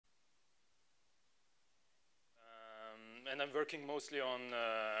I'm working mostly on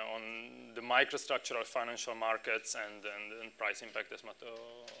the microstructure of financial markets and price impact, as Matteo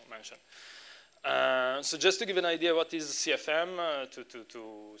mentioned. So just to give an idea, what is CFM?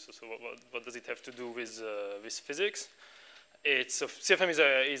 What does it have to do with physics? CFM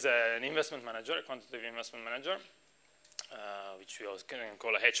is an investment manager, a quantitative investment manager, which we also can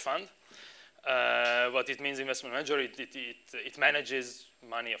call a hedge fund. What it means, investment manager, it manages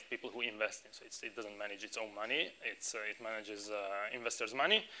money of people who invest in. So it doesn't manage its own money. It manages investors'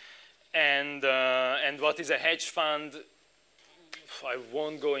 money. And what is a hedge fund? I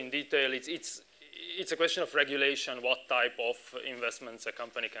won't go in detail. It's a question of regulation, what type of investments a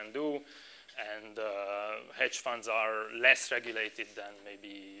company can do. And hedge funds are less regulated than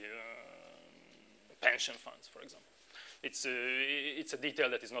maybe pension funds, for example. It's a detail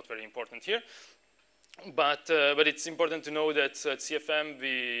that is not very important here. But it's important to know that at CFM,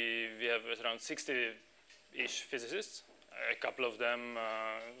 we have around 60-ish physicists. A couple of them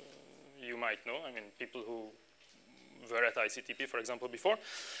you might know. I mean, people who were at ICTP, for example, before.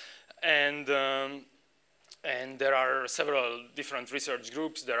 And there are several different research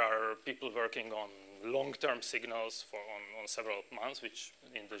groups. There are people working on long-term signals on several months, which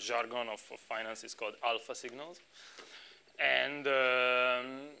in the jargon of finance is called alpha signals. And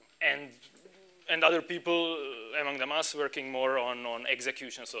other people, among them us, working more on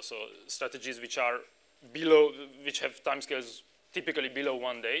execution, so strategies which have timescales typically below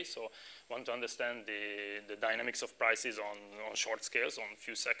 1 day. So want to understand the dynamics of prices on short scales, on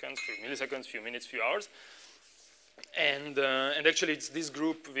few seconds, few milliseconds, few minutes, few hours. And actually, it's this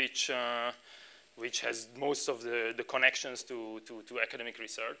group which has most of the connections to academic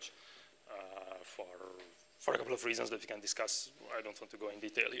research for a couple of reasons that we can discuss. I don't want to go in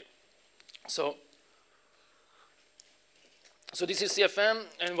detail here. So this is CFM.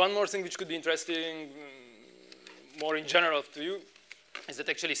 And one more thing which could be interesting, more in general to you, is that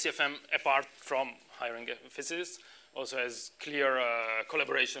actually CFM, apart from hiring physicists, also has clear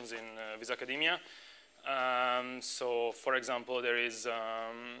collaborations with academia. So, for example, there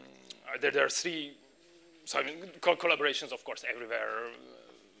are three. So I mean, collaborations, of course, everywhere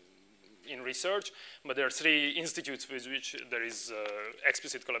in research, but there are three institutes with which there is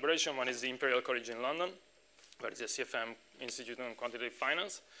explicit collaboration. One is the Imperial College in London, where it's a CFM Institute on Quantitative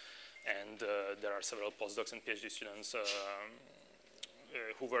Finance, and there are several postdocs and PhD students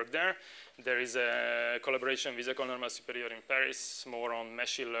who work there. There is a collaboration with École Normale Supérieure in Paris, more on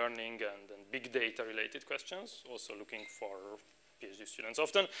machine learning and big data related questions, also looking for PhD students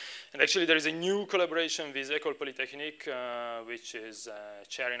often. And actually there is a new collaboration with École Polytechnique, which is a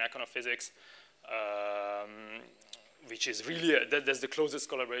chair in econophysics, which is really, that's the closest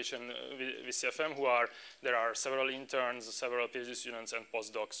collaboration with CFM, there are several interns, several PhD students and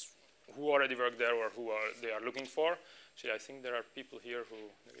postdocs who already work there or they are looking for. Actually, I think there are people here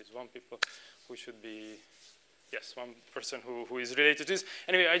there is one people who should be, yes, one person who is related to this.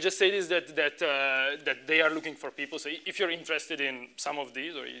 Anyway, I just say this, that they are looking for people. So if you're interested in some of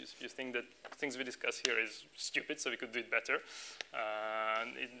these, or if you think that things we discuss here is stupid, so we could do it better,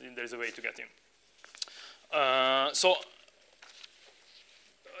 there's a way to get in. So,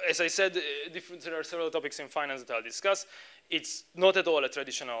 as I said, there are several topics in finance that I'll discuss. It's not at all a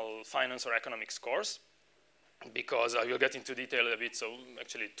traditional finance or economics course, because I will get into detail a bit. So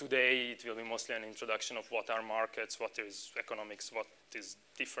actually today it will be mostly an introduction of what are markets, what is economics, what is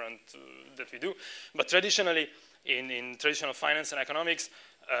different that we do. But traditionally, in traditional finance and economics,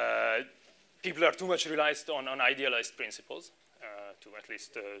 people are too much relied on idealized principles, at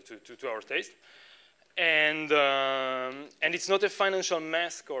least to our taste. And it's not a financial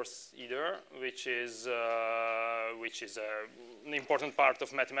math course either, which is an important part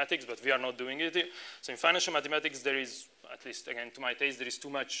of mathematics, but we are not doing it. So in financial mathematics, there is, at least again to my taste, there is too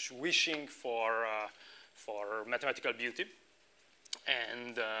much wishing for mathematical beauty,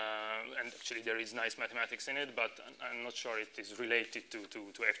 and actually there is nice mathematics in it, but I'm not sure it is related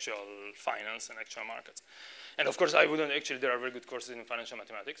to actual finance and actual markets. And of course, I wouldn't actually, there are very good courses in financial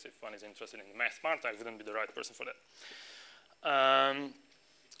mathematics. If one is interested in the math part, I wouldn't be the right person for that.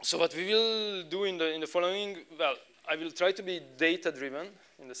 So what we will do in the following, well, I will try to be data-driven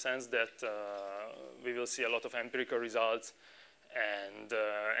in the sense that we will see a lot of empirical results, and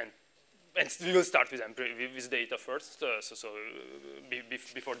we will start with data first,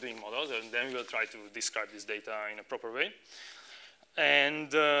 before doing models, and then we will try to describe this data in a proper way.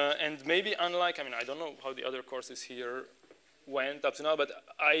 And maybe unlike, I mean, I don't know how the other courses here went up to now, but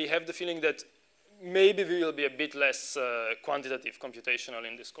I have the feeling that maybe we will be a bit less quantitative, computational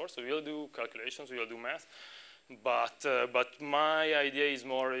in this course. So we will do calculations, we will do math, But my idea is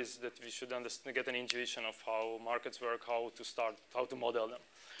that we should get an intuition of how markets work, how to model them.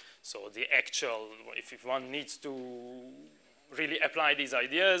 So the actual, if one needs to really apply these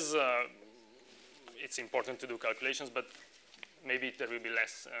ideas, it's important to do calculations, but maybe there will be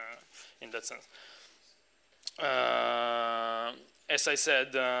less in that sense. As I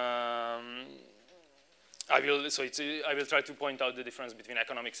said, I will try to point out the difference between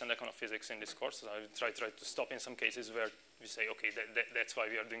economics and econophysics in this course. So I will try to stop in some cases where we say, okay, that's why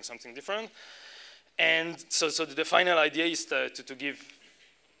we are doing something different. And so the final idea is to give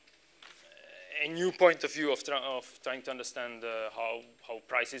a new point of view of trying to understand how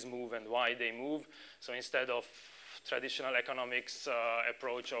prices move and why they move. So instead of traditional economics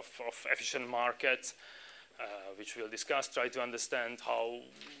approach of efficient markets, which we'll discuss, try to understand how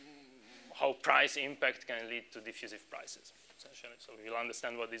price impact can lead to diffusive prices, essentially. So we'll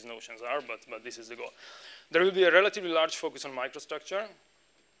understand what these notions are, but this is the goal. There will be a relatively large focus on microstructure,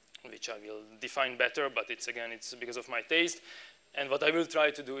 which I will define better, but it's because of my taste. And what I will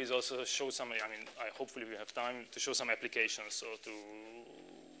try to do is also show some, hopefully we have time to show some applications, so to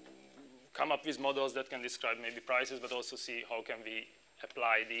come up with models that can describe maybe prices, but also see how can we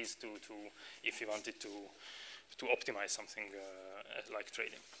apply these to if you wanted to optimize something like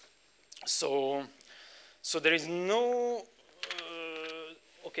trading. So there is no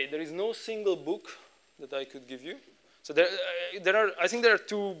single book that I could give you. So I think there are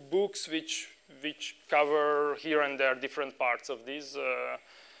two books which cover here and there different parts of these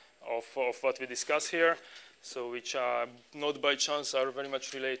of what we discuss here. So which are not by chance are very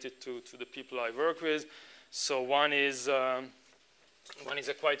much related to the people I work with. So one is a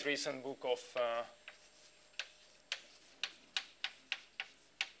quite recent book of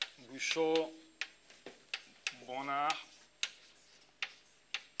Bouchot, Bonnard,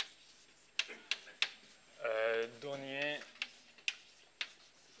 Donnier,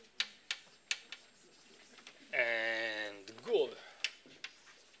 and Gould,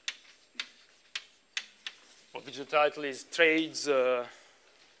 of which the title is Trades,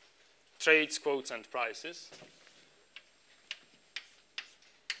 Quotes, and Prices.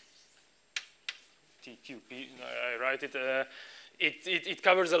 TQP, I write it. It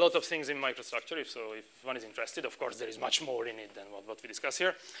covers a lot of things in microstructure, if one is interested. Of course, there is much more in it than what we discuss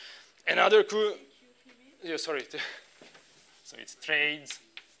here. Another cool, yeah, sorry. So it's Trades,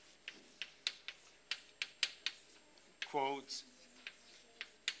 Quotes,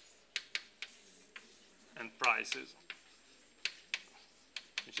 and Prices,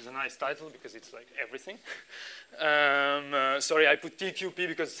 which is a nice title because it's like everything. Sorry, I put TQP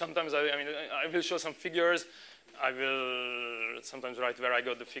because sometimes I will show some figures. I will sometimes write where I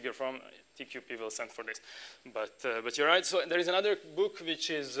got the figure from. TQP will stand for this, but you're right. So there is another book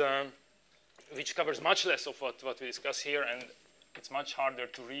which covers much less of what we discuss here, and it's much harder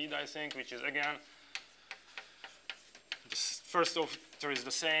to read, I think. Which is again, the first author is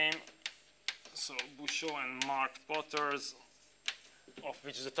the same. So Bouchot and Mark Potters, of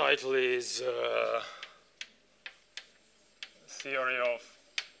which the title is Theory of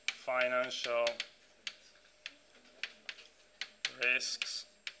Financial Risks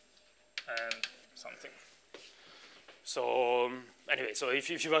and something. So anyway, so if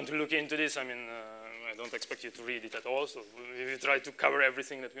you want to look into this, I don't expect you to read it at all. So we will try to cover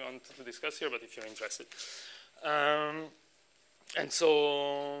everything that we want to discuss here, but if you're interested. And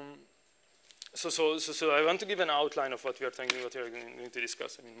so I want to give an outline of what we are going to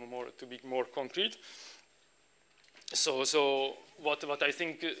discuss. To be more concrete. So what I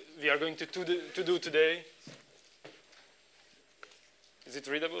think we are going to do today. Is it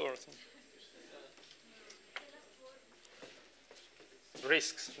readable or something?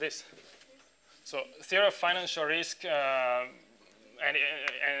 Risks. This. So theory of financial risk and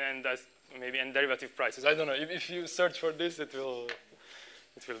maybe derivative prices. I don't know. If you search for this, it will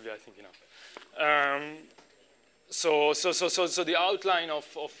be, I think, enough. So the outline of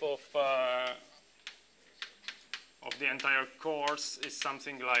the entire course is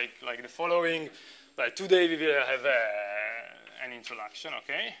something like the following. But today we will have an introduction,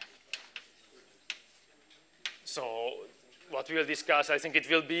 okay? So what we will discuss, I think it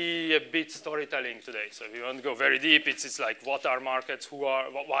will be a bit storytelling today. So if you want to go very deep, it's like what are markets,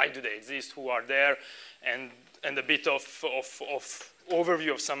 why do they exist, who are there, and a bit of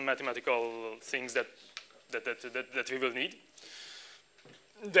overview of some mathematical things that we will need.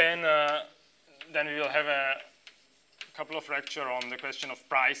 Then we will have a couple of lectures on the question of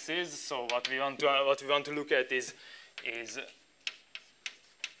prices. So what we want to look at is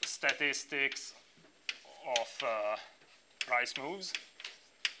statistics of price moves.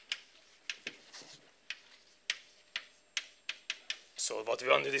 so what we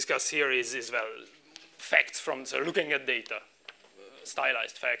want to discuss here is well, facts from, so looking at data,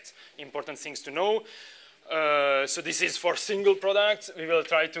 stylized facts, important things to know. So this is for single products. We will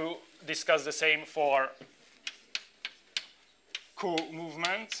try to discuss the same for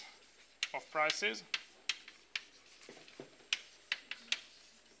co-movement of prices.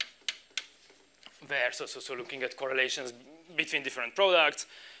 Where, so looking at correlations between different products,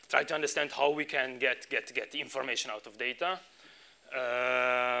 try to understand how we can get the information out of data,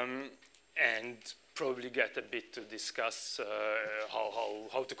 and probably get a bit to discuss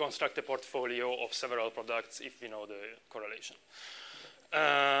how to construct a portfolio of several products if we know the correlation.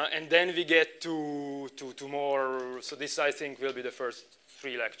 And then we get to more, so this I think will be the first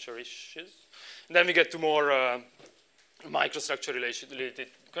 3 lecture-ish. Then we get to more microstructure related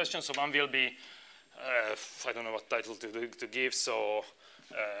questions. So one will be, I don't know what title to give, so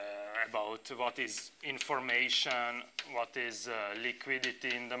about what is information, what is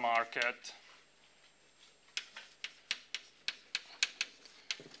liquidity in the market,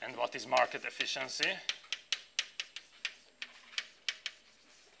 and what is market efficiency.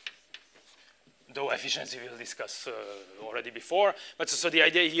 Though efficiency we'll discuss already before. But so the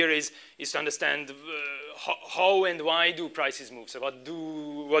idea here is to understand how and why do prices move. So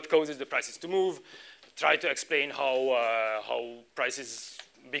what causes the prices to move? Try to explain how prices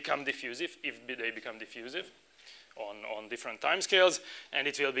become diffusive, if they become diffusive on different time scales. And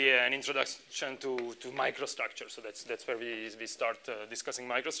it will be an introduction to microstructure. So that's where we start discussing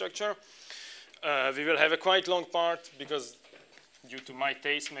microstructure. We will have a quite long part because due to my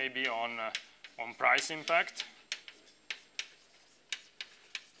taste maybe on price impact,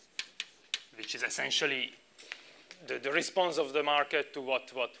 which is essentially the response of the market to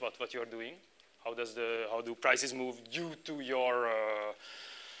what you're doing. How do prices move due to your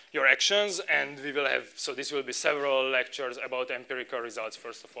actions? And we will have, so this will be several lectures about empirical results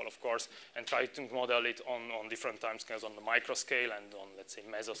first of all, of course, and try to model it on different time scales, on the micro scale and on, let's say,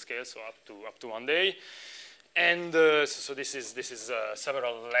 meso scale, so up to 1 day. And so this is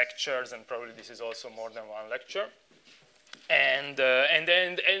several lectures, and probably this is also more than 1 lecture. And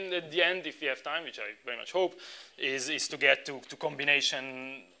then at the end, if we have time, which I very much hope, is to get to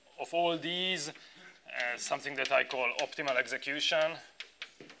combination of all these, something that I call optimal execution.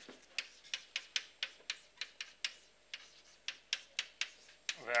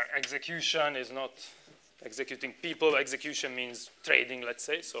 Where execution is not executing people, execution means trading, let's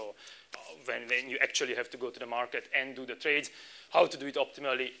say. So when you actually have to go to the market and do the trades, how to do it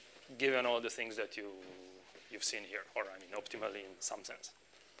optimally given all the things that you've seen here, or I mean optimally in some sense.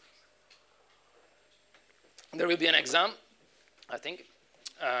 There will be an exam, I think,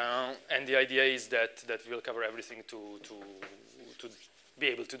 and the idea is that we'll cover everything to be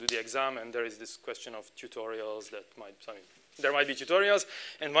able to do the exam, and there is this question of tutorials that there might be tutorials.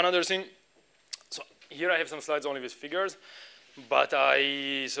 And one other thing, so here I have some slides only with figures, but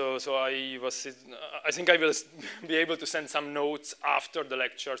I think I will be able to send some notes after the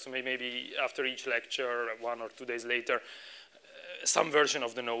lecture, so maybe after each lecture, 1 or 2 days later, some version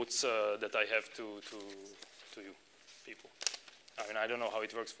of the notes that I have to you people. I mean, I don't know how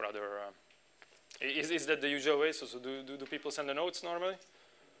it works for other. Is that the usual way? So do people send the notes normally?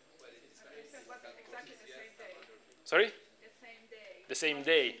 Well, it's exactly the same day. Sorry? The same day. The same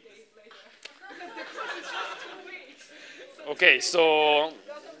day. Days later. Because the course is just 2 weeks. So Okay, so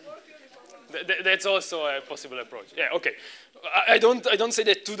doesn't work uniformly. that's also a possible approach. Yeah. Okay. I don't say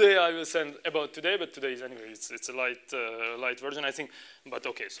that today I will send about today, but today is anyway. It's a light version, I think. But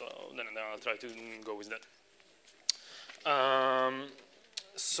okay, so then I'll try to go with that.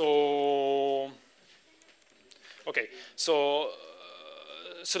 Okay, so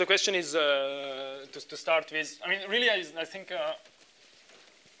the question is to start with. I mean, really, I think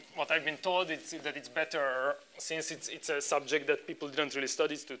what I've been told is that it's better, since it's a subject that people didn't really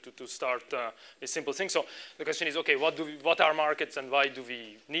study, to start with simple things. So the question is, okay, what are markets and why do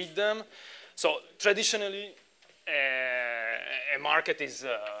we need them? So traditionally, a market is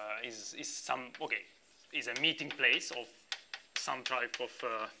a meeting place of some type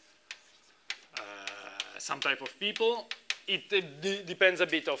of people. It depends a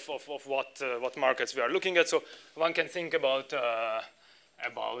bit of what markets we are looking at. So one can think about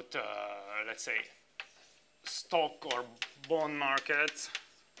let's say stock or bond markets.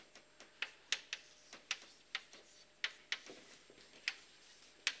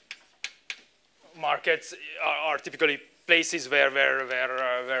 Markets are typically places where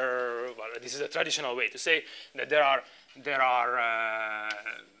well, this is a traditional way to say that there are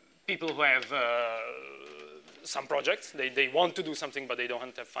people who have some projects. They want to do something, but they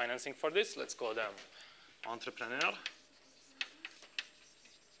don't have financing for this. Let's call them entrepreneur.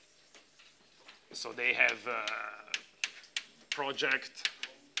 So they have a project,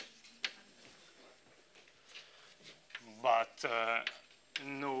 but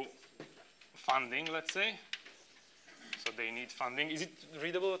no funding, let's say. So they need funding. Is it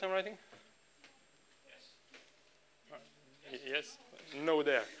readable what I'm writing? Yes. Yes? No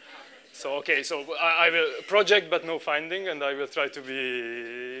there. So, okay, so I will project but no funding, and I will try to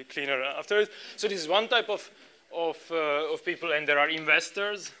be cleaner after it. So this is one type of people, and there are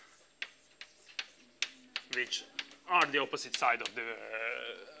investors, which are the opposite side of the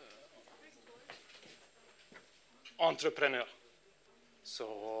entrepreneur.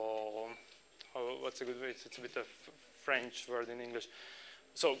 So, what's a good way? It's a bit of French word in English.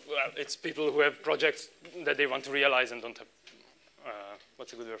 So it's people who have projects that they want to realize and don't have.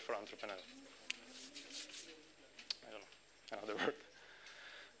 What's a good word for entrepreneur? I don't know, another word.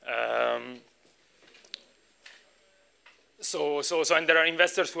 And there are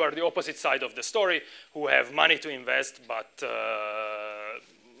investors who are the opposite side of the story, who have money to invest, but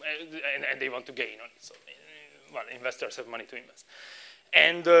and they want to gain on it. So, well, investors have money to invest,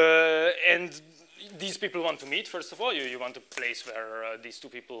 and these people want to meet. First of all, you want a place where these two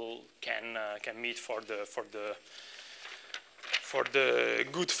people can meet for the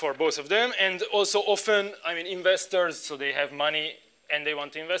good for both of them. And also often, I mean, investors, so they have money and they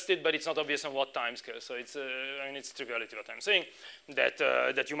want to invest it, but it's not obvious on what time scale. So it's I mean, it's triviality what I'm saying,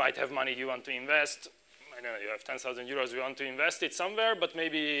 that you might have money you want to invest. I don't know, you have 10,000 euros, you want to invest it somewhere, but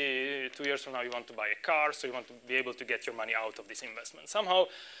maybe 2 years from now you want to buy a car, so you want to be able to get your money out of this investment somehow.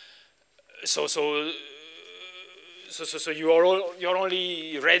 So you're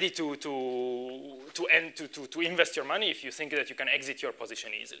only ready to invest your money if you think that you can exit your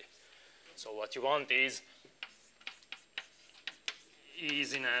position easily. So what you want is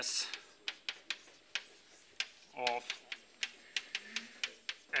easiness of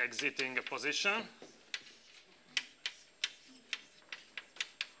exiting a position.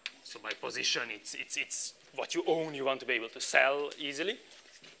 So by position, it's what you own. You want to be able to sell easily.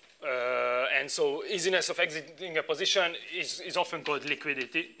 And so easiness of exiting a position is often called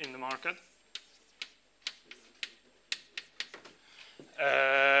liquidity in the market.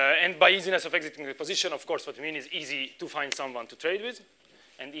 And by easiness of exiting the position, of course, what we mean is easy to find someone to trade with,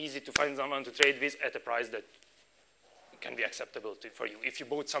 and easy to find someone to trade with at a price that can be acceptable for you. If you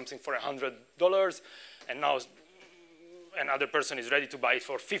bought something for $100 and now another person is ready to buy it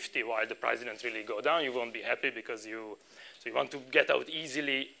for 50 while the price didn't really go down, you won't be happy because you want to get out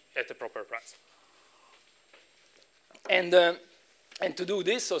easily at a proper price. And to do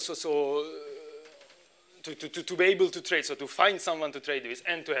this, to be able to trade, so to find someone to trade with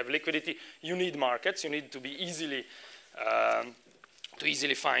and to have liquidity, you need markets. You need to be easily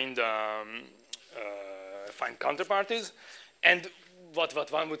find counterparties. And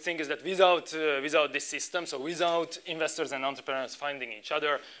what one would think is that without this system, so without investors and entrepreneurs finding each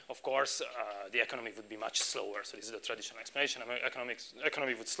other, of course, the economy would be much slower. So this is the traditional explanation. I mean,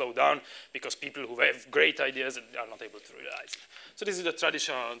 economy would slow down because people who have great ideas are not able to realize. So this is the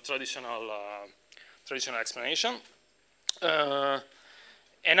traditional explanation.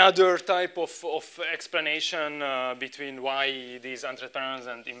 Another type of explanation between why these entrepreneurs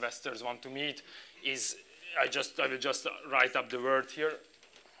and investors want to meet is, I will just write up the word here,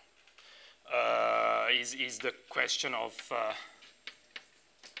 is the question of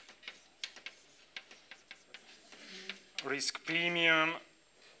risk premium.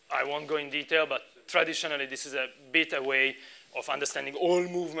 I won't go in detail, but traditionally this is a bit a way of understanding all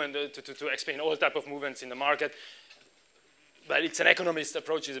movement, to explain all type of movements in the market. But it's an economist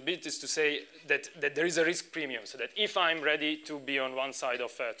approach is to say that there is a risk premium, so that if I'm ready to be on one side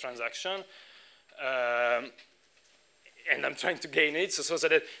of a transaction, and I'm trying to gain it, so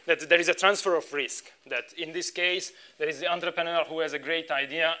that there is a transfer of risk. That in this case, there is the entrepreneur who has a great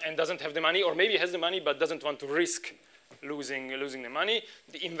idea and doesn't have the money, or maybe has the money but doesn't want to risk losing the money.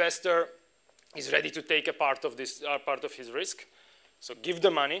 The investor is ready to take a part of this, part of his risk. So give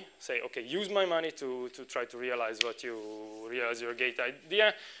the money, say, okay, use my money to try to realize your great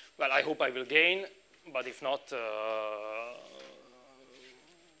idea. Well, I hope I will gain, but if not,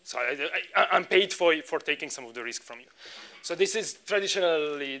 so I'm paid for taking some of the risk from you. So this is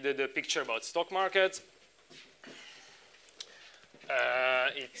traditionally the picture about stock markets.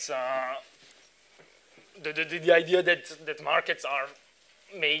 It's the idea that markets are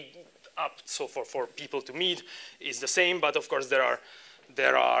made up so for people to meet is the same, but of course there are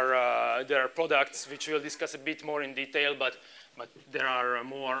products which we'll discuss a bit more in detail, but there are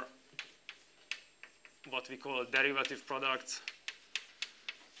more what we call derivative products,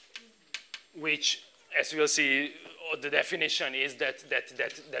 which, as we'll see, the definition is that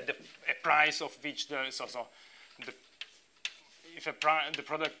the a price of which if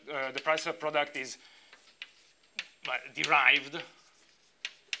the price of a product is derived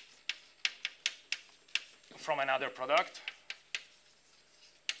from another product,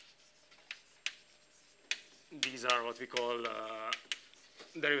 these are what we call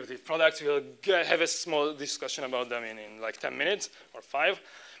derivative products. We'll have a small discussion about them in like 10 minutes or 5.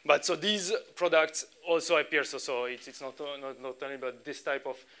 But so these products also appear, so it's not only about this type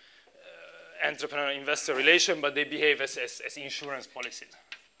of entrepreneur-investor relation, but they behave as insurance policies.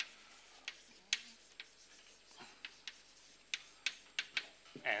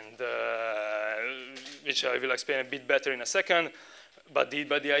 And which I will explain a bit better in a second. But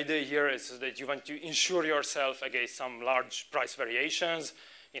the idea here is that you want to insure yourself against some large price variations.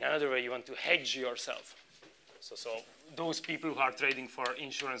 In another way, you want to hedge yourself. So those people who are trading for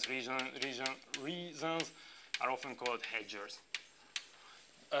insurance reasons are often called hedgers.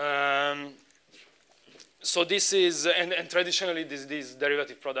 So this is, and traditionally these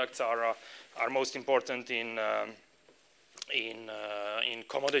derivative products are most important in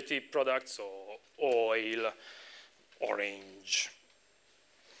commodity products, so oil, orange,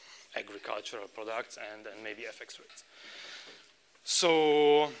 agricultural products, and maybe FX rates.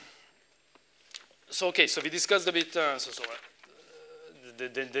 So okay, so we discussed a bit.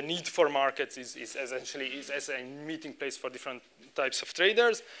 The need for markets is essentially as a meeting place for different types of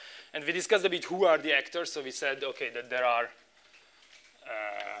traders, and we discussed a bit who are the actors. So we said, okay, that there are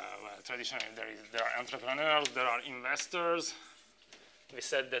traditionally there are entrepreneurs, there are investors. We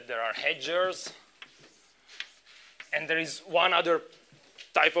said that there are hedgers, and there is one other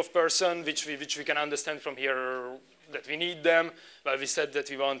type of person which we can understand from here that we need them. Well, we said that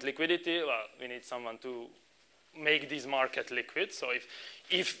we want liquidity. Well, we need someone to make this market liquid. So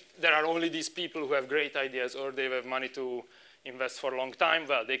if there are only these people who have great ideas or they have money to invest for a long time,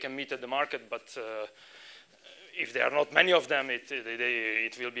 well, they can meet at the market. But if there are not many of them,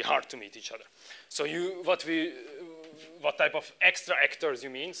 it will be hard to meet each other. So what type of extra actors you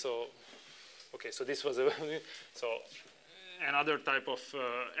mean? So okay, so this was so another type of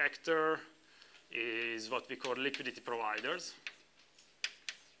actor is what we call liquidity providers.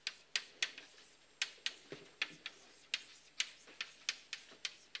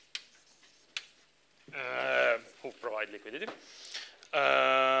 Who provide liquidity,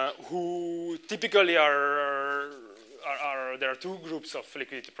 who typically there are two groups of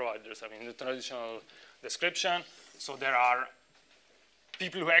liquidity providers. I mean, the traditional description. So there are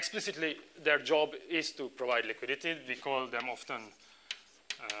people who explicitly, their job is to provide liquidity. We call them often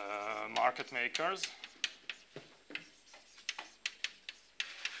market makers.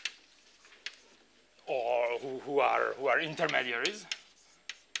 Or who are intermediaries.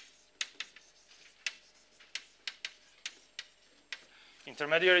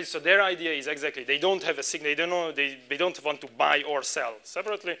 Intermediaries, so their idea is exactly, they don't have a signal, they don't want to buy or sell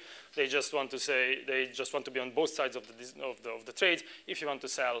separately. They just want to say, they just want to be on both sides of the trades. If you want to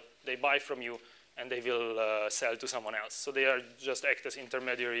sell, they buy from you and they will sell to someone else. So they are just act as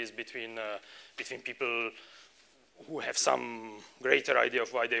intermediaries between people who have some greater idea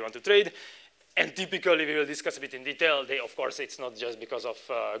of why they want to trade. And typically, we will discuss a bit in detail. Of course, it's not just because of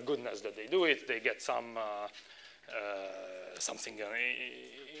goodness that they do it. They get something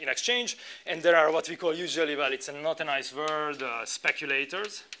in exchange. And there are what we call usually, well, it's not a nice word,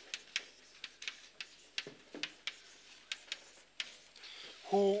 speculators.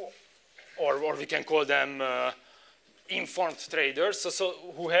 Who, or we can call them informed traders. So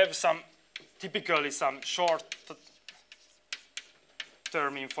who have typically some short-term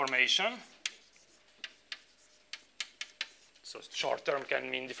information. So short-term can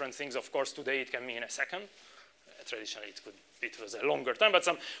mean different things. Of course, today it can mean a second. Traditionally, it was a longer time. But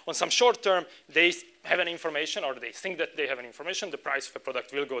on some short term, they have an information, or they think that they have an information. The price of a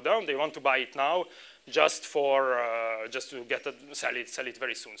product will go down. They want to buy it now, just to sell it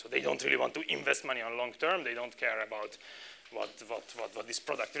very soon. So they don't really want to invest money on long term. They don't care about what this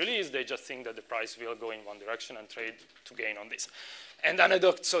product really is. They just think that the price will go in one direction and trade to gain on this. And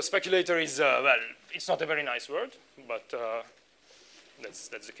anecdote. So speculator is well, it's not a very nice word, but that's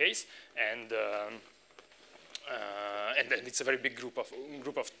the case. And then it's a very big group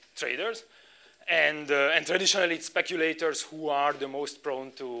of traders, and traditionally it's speculators who are the most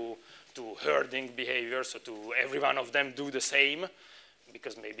prone to herding behavior. So to every one of them do the same,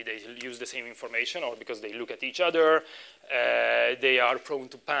 because maybe they use the same information, or because they look at each other. They are prone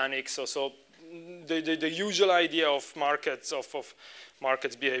to panic. So the usual idea of markets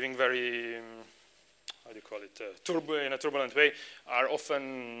behaving very how do you call it in a turbulent way are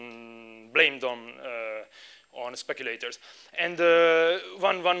often blamed on on speculators. And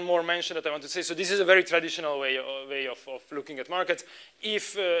one more mention that I want to say, so this is a very traditional way of looking at markets.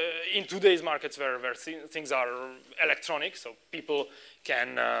 If in today's markets where things are electronic, so people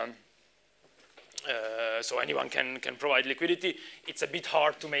can, so anyone can provide liquidity, it's a bit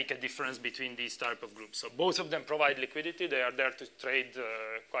hard to make a difference between these type of groups. So both of them provide liquidity, they are there to trade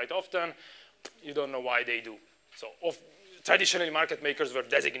quite often. You don't know why they do. So traditionally, market makers were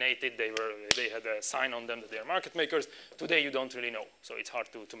designated. They had a sign on them that they are market makers. Today, you don't really know, so it's hard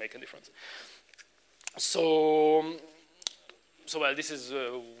to make a difference. So well, this is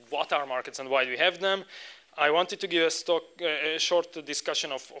what are markets and why we have them. I wanted to give a short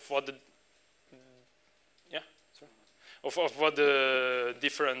discussion of what the of what the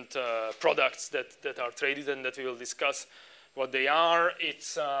different products that are traded and that we will discuss what they are.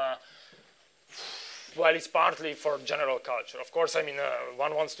 It's well, it's partly for general culture. Of course, I mean,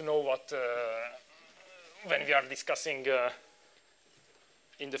 one wants to know what, when we are discussing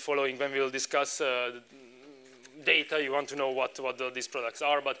in the following, when we will discuss data, you want to know what these products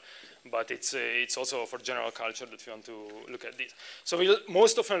are, but it's also for general culture that we want to look at this. So we'll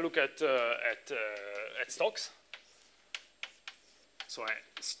most often look at stocks. So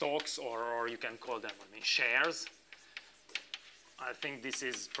stocks, or you can call them, I mean, shares. I think this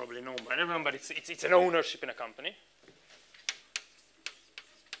is probably known by everyone, but it's an ownership in a company.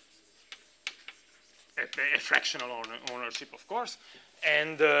 A fractional ownership, of course.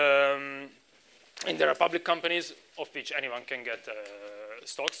 And there are public companies of which anyone can get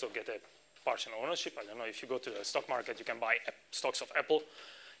stocks, so get a partial ownership. I don't know, if you go to the stock market, you can buy stocks of Apple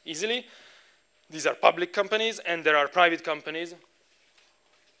easily. These are public companies, and there are private companies,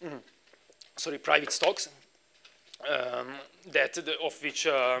 private stocks, of which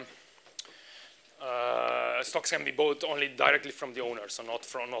stocks can be bought only directly from the owner, so not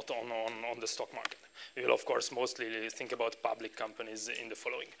on the stock market. We will, of course, mostly think about public companies in the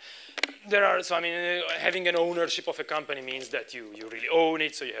following. So I mean, having an ownership of a company means that you really own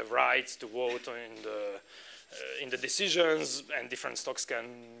it, so you have rights to vote in the decisions, and different stocks can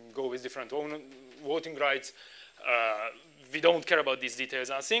go with different voting rights. We don't care about these details.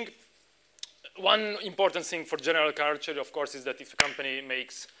 I think one important thing for general culture, of course, is that if a company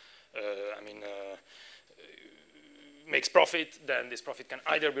makes profit, then this profit can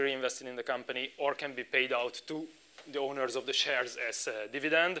either be reinvested in the company or can be paid out to the owners of the shares as a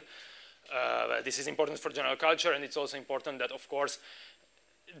dividend. This is important for general culture, and it's also important that, of course,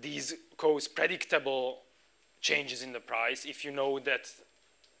 these cause predictable changes in the price. If you know that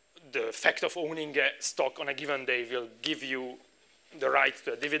the fact of owning a stock on a given day will give you the right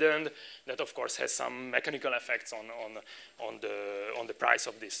to a dividend, that of course has some mechanical effects on the price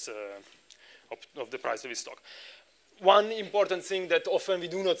of this of the price of this stock. One important thing that often we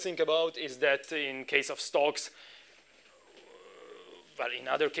do not think about is that in case of stocks, well, in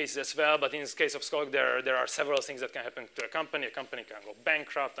other cases as well, but in this case of stock, there are several things that can happen to a company. A company can go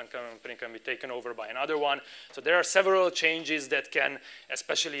bankrupt, and a company can be taken over by another one. So there are several changes that can,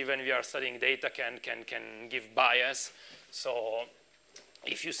 especially when we are studying data, can give bias. So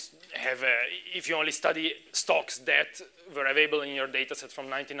if you only study stocks that were available in your data set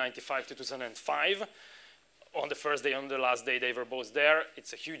from 1995 to 2005, on the first day, on the last day, they were both there.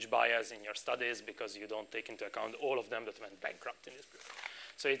 It's a huge bias in your studies because you don't take into account all of them that went bankrupt in this period.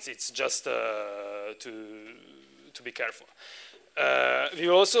 So it's just to be careful. We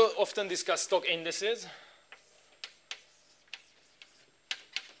also often discuss stock indices.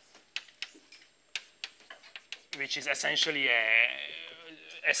 Which is essentially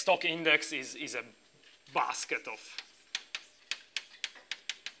a stock index is a basket of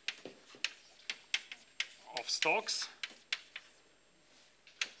stocks.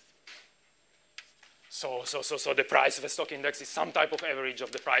 So the price of a stock index is some type of average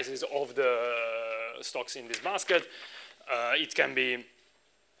of the prices of the stocks in this basket. It can be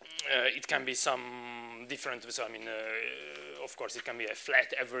some different. So I mean, of course, it can be a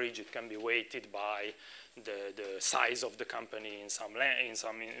flat average. It can be weighted by the size of the company in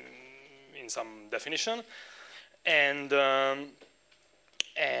some definition, and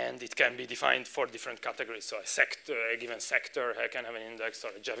it can be defined for different categories. So a given sector can have an index, or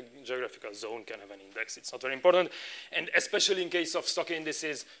a geographical zone can have an index. It's not very important. And especially in case of stock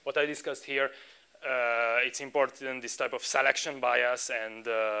indices, what I discussed here, it's important, this type of selection bias and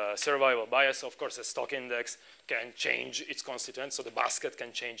survival bias. Of course, a stock index can change its constituents, so the basket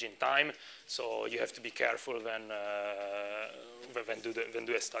can change in time. So you have to be careful when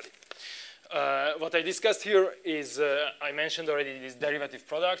do a study. What I discussed here is, I mentioned already, these derivative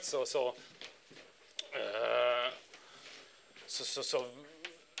products. So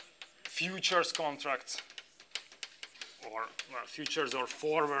futures contracts or well, futures or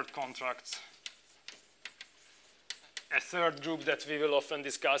forward contracts. A third group that we will often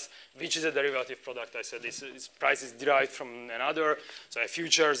discuss, which is a derivative product. I said this price is derived from another. So a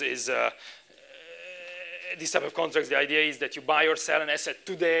futures is this type of contracts. The idea is that you buy or sell an asset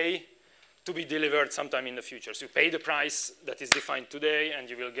today to be delivered sometime in the future. So you pay the price that is defined today, and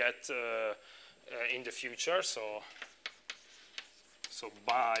you will get in the future. So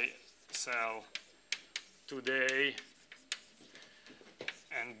buy, sell today,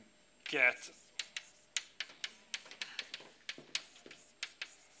 and get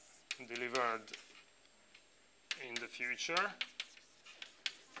delivered in the future.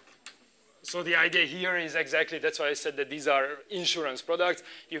 So the idea here is exactly, that's why I said that these are insurance products.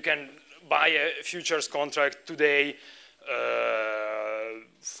 You can buy a futures contract today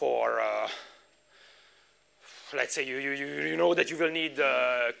for, let's say you know that you will need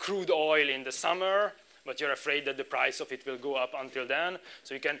crude oil in the summer, but you're afraid that the price of it will go up until then.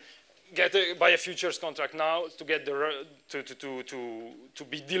 So you can buy a futures contract now to get to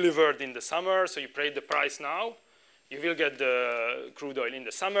be delivered in the summer. So you pay the price now. You will get the crude oil in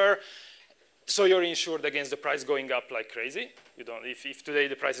the summer. So you're insured against the price going up like crazy. You don't. If today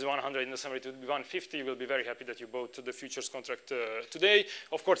the price is 100, in the summer it will be 150. You will be very happy that you bought the futures contract today.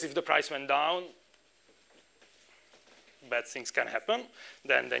 Of course, if the price went down, bad things can happen.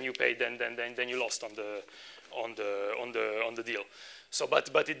 Then you pay. Then you lost on the deal. So, but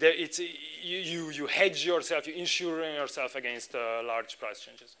you hedge yourself, you insure yourself against large price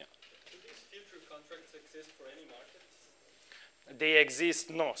changes. Yeah. Do these future contracts exist for any market? They exist,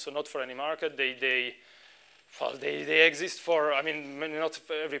 no, so not for any market. They exist for, I mean, not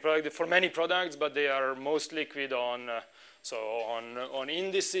for every product, for many products, but they are most liquid on. So on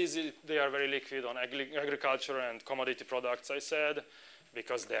indices, they are very liquid on agriculture and commodity products. I said,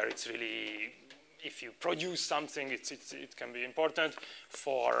 because there it's really. If you produce something, it can be important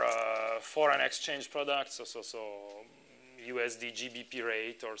for foreign exchange products, so USD GBP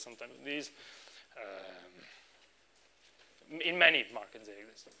rate or something like these. In many markets they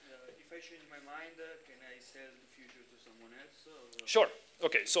exist. If I change my mind, can I sell the future to someone else? Or? Sure.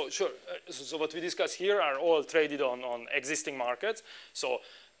 Okay. So sure. So what we discuss here are all traded on existing markets. So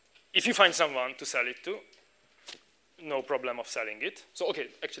if you find someone to sell it to, no problem of selling it. So, okay,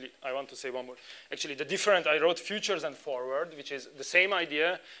 actually, I want to say one more. Actually, I wrote futures and forward, which is the same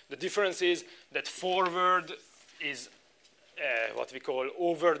idea. The difference is that forward is what we call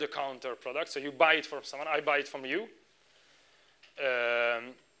over-the-counter product. So you buy it from someone, I buy it from you.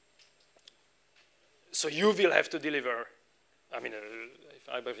 So you will have to deliver. I mean,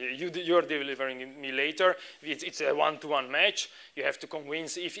 you're delivering me later. It's a one-to-one match. You have to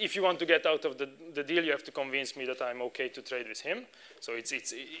convince, if you want to get out of the deal, you have to convince me that I'm okay to trade with him. So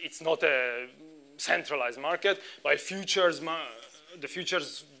it's not a centralized market. While the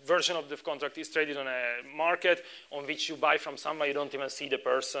futures version of the contract is traded on a market on which you buy from someone, you don't even see the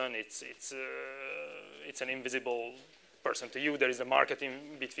person. It's an invisible person to you. There is a market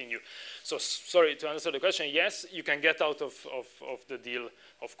in between you. So sorry, to answer the question, yes, you can get out of the deal,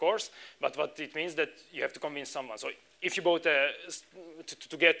 of course, but what it means that you have to convince someone. So if you bought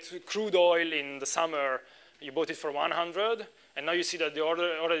to get crude oil in the summer, you bought it for 100, and now you see that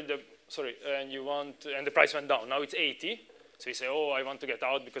and the price went down. Now it's 80. So you say, oh, I want to get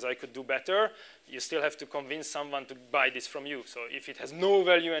out because I could do better. You still have to convince someone to buy this from you. So if it has no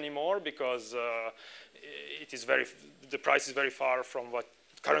value anymore because the price is very far from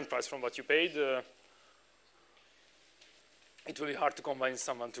current price from what you paid, it will be hard to convince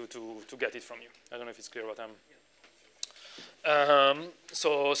someone to get it from you. I don't know if it's clear what I'm.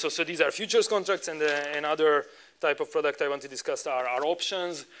 So these are futures contracts, and another type of product I want to discuss are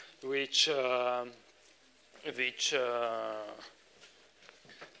options, which are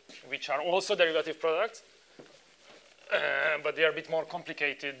also derivative products, but they are a bit more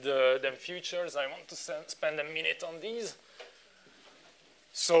complicated than futures. I want to spend a minute on these.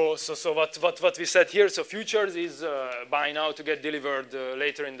 So what we said here, so futures is buy now to get delivered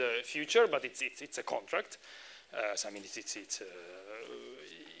later in the future, but it's a contract. So I mean,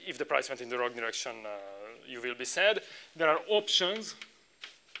 if the price went in the wrong direction, you will be sad. There are options,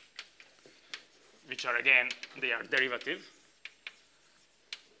 which are, again, they are derivative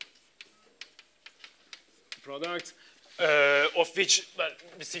products, of which, well,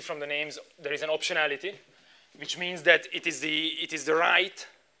 we see from the names, there is an optionality, which means that it is the right,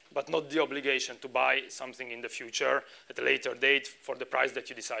 but not the obligation to buy something in the future at a later date for the price that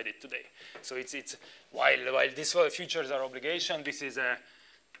you decided today. So while these futures are obligation, this is a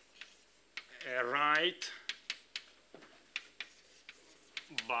right,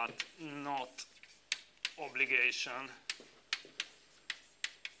 but not obligation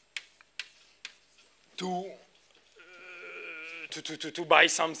to buy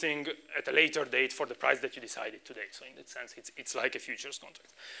something at a later date for the price that you decided today. So in that sense, it's like a futures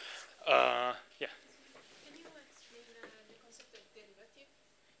contract. Yeah. Can you explain the concept of derivative?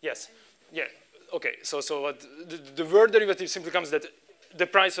 Yes. Yeah. Okay. So what the word derivative simply comes that the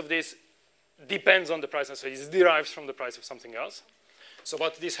price of this depends on the price, and so it derives from the price of something else. So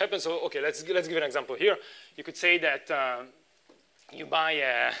what this happens? So okay, let's give an example here. You could say that you buy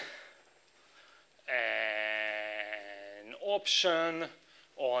an option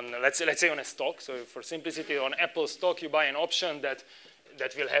on let's say on a stock. So for simplicity, on Apple stock, you buy an option that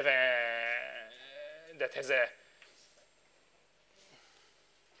will have that has a.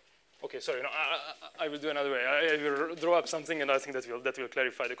 Okay, sorry. No, I will do another way. I will draw up something, and I think that will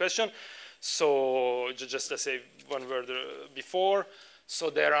clarify the question. So just to say one word before. So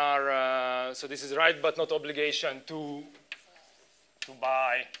there are. So this is right, but not obligation to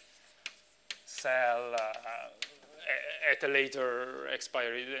buy, sell at a later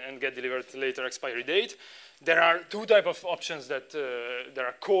expiry and get delivered at a later expiry date. There are two types of options that there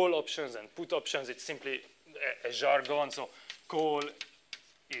are call options and put options. It's simply a jargon. So call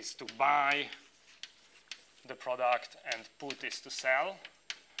is to buy the product and put is to sell.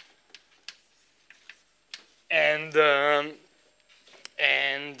 And so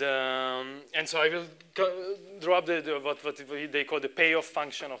I will draw up what they call the payoff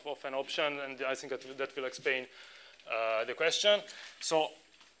function of an option, and I think that will explain the question. So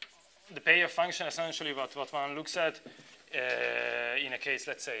the payoff function, essentially what one looks at in a case,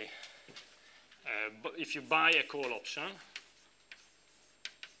 let's say, if you buy a call option,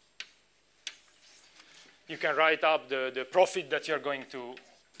 you can write up the profit that you're going to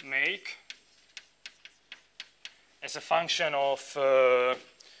make as a function of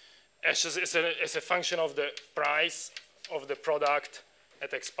as a function of the price of the product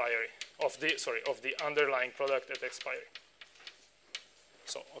at expiry of the underlying product at expiry.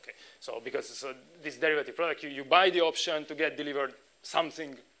 So okay, so because this derivative product, you buy the option to get delivered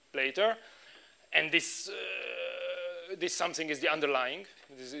something later, and this something is the underlying.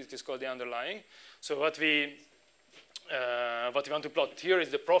 It is called the underlying. So what we want to plot here is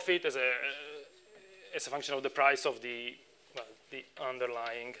the profit as a function of the price of the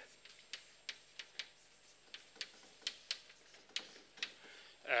underlying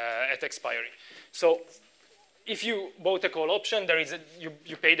at expiry. So if you bought a call option, there is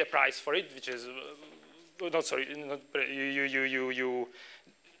you pay the price for it, which is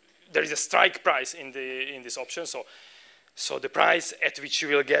there is a strike price in this option. So the price at which you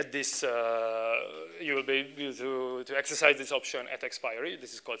will get this, you will be able to exercise this option at expiry.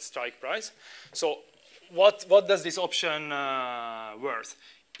 This is called strike price. So what does this option worth?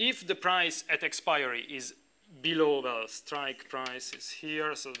 If the price at expiry is below, well, strike price is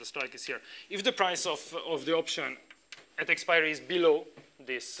here, so the strike is here. If the price of the option at expiry is below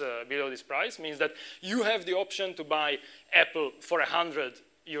this price, means that you have the option to buy Apple for 100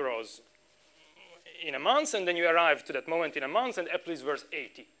 euros in a month, and then you arrive to that moment in a month, and Apple is worth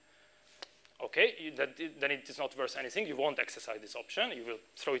 80. Okay, then it is not worth anything. You won't exercise this option. You will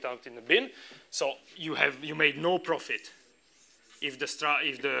throw it out in the bin. So you made no profit if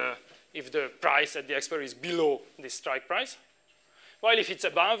the price at the expiry is below this strike price. While if it's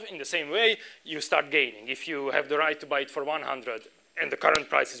above, in the same way, you start gaining. If you have the right to buy it for 100 and the current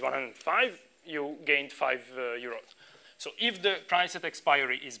price is 105, you gained 5 euros. So if the price at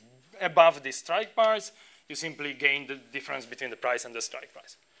expiry is above this strike price, you simply gain the difference between the price and the strike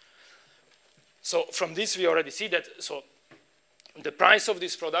price. So from this, we already see that the price of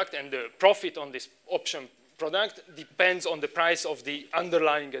this product and the profit on this option product depends on the price of the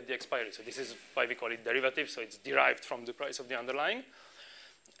underlying at the expiry. So this is why we call it derivative. So it's derived from the price of the underlying.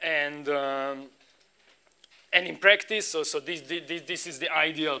 And in practice, so this is the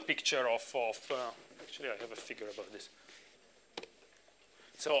ideal picture of actually, I have a figure about this.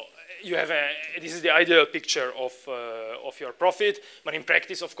 So you have this is the ideal picture of your profit. But in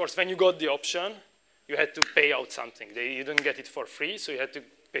practice, of course, when you got the option, you had to pay out something. You didn't get it for free, so you had to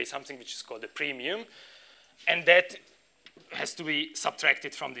pay something which is called a premium. And that has to be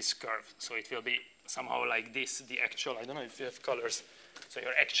subtracted from this curve. So it will be somehow like this, the actual, I don't know if you have colors. So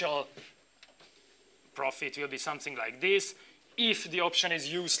your actual profit will be something like this. If the option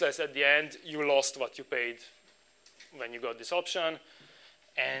is useless at the end, you lost what you paid when you got this option.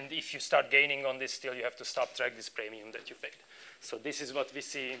 And if you start gaining on this, still you have to subtract this premium that you paid. So this is what we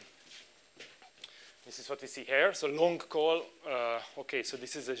see. This is what we see here. So long call. Okay, so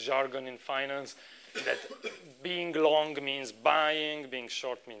this is a jargon in finance that being long means buying, being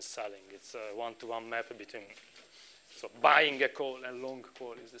short means selling. It's a one-to-one map between So buying a call and long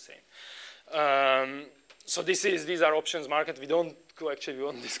call is the same. So these are options market. We won't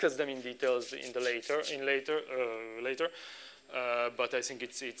discuss them in details in the later. But I think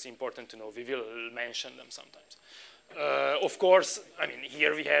it's important to know. We will mention them sometimes. Of course, I mean,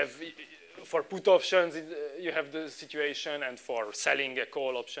 here we have, for put options, you have the situation, and for selling a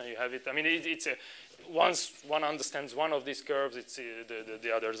call option, you have it. I mean, once one understands one of these curves,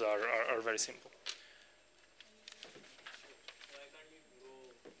 the others are very simple. Why can't you go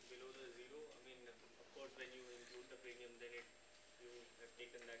below the zero? I mean, of course, when you include the premium, then you have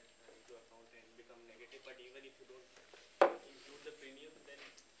taken that into account and become negative. But even if you don't include the premium, then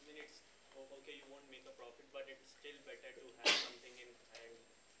I mean, it's okay, you won't make a profit, but it's still better to have something in hand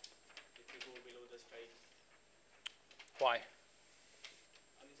if you go below the strike. Why? I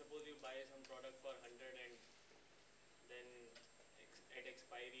mean, suppose you buy some product for 100 and then at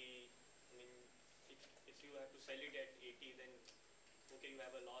expiry, I mean, if you have to sell it at 80, then okay, you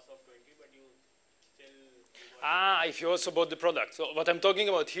have a loss of 20, but you still... If you also bought the product. So what I'm talking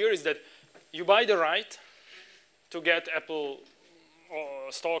about here is that you buy the right to get Apple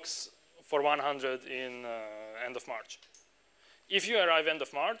stocks for 100 in end of March. If you arrive end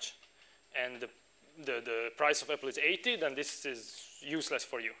of March and the price of Apple is 80, then this is useless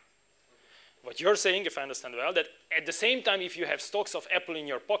for you. What you're saying, if I understand well, that at the same time, if you have stocks of Apple in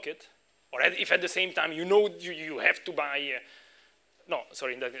your pocket, or if at the same time you know you have to buy,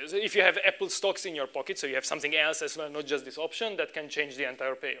 if you have Apple stocks in your pocket, so you have something else as well, not just this option, that can change the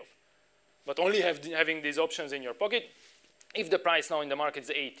entire payoff. But only having these options in your pocket, if the price now in the market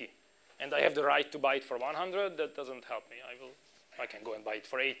is 80, and I have the right to buy it for 100, that doesn't help me. I can go and buy it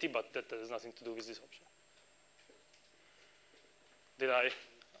for 80, but that has nothing to do with this option.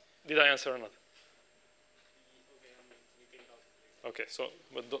 Did I answer or not? Okay, so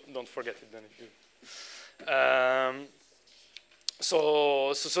but don't forget it then if you.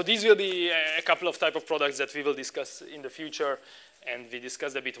 So these will be a couple of type of products that we will discuss in the future, and we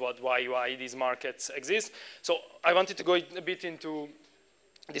discussed a bit why these markets exist. So I wanted to go a bit into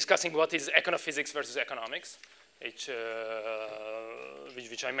discussing what is econophysics versus economics, which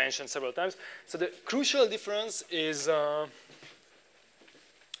I mentioned several times. So the crucial difference is in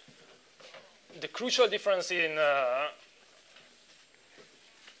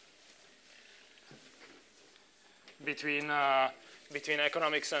between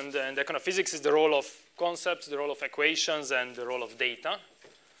economics and econophysics is the role of concepts, the role of equations, and the role of data.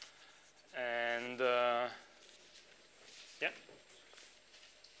 And yeah.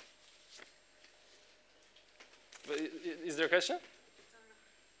 Is there a question?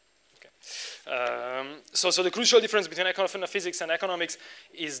 Okay. So the crucial difference between econophysics and economics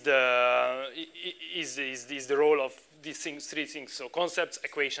is the role of these things, three things. So concepts,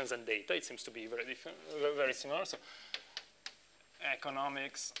 equations, and data. It seems to be very different, very similar. So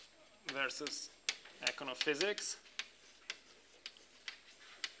economics versus econophysics.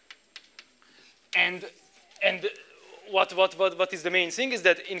 And what is the main thing is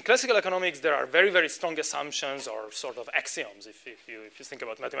that in classical economics there are very, very strong assumptions or sort of axioms, if you think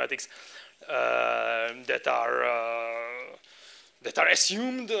about mathematics, that are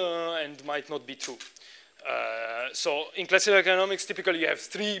assumed and might not be true. So in classical economics, typically you have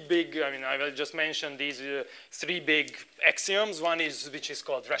three big, I will just mention these three big axioms. One is which is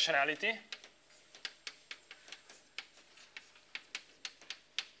called rationality.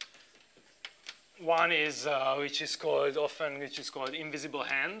 One is which is called invisible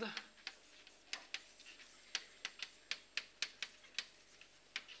hand.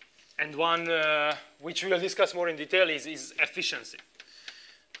 And one which we will discuss more in detail is efficiency.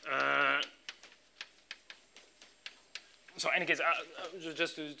 So in any case,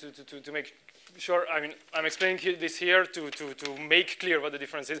 just to make sure, I'm explaining this here to make clear what the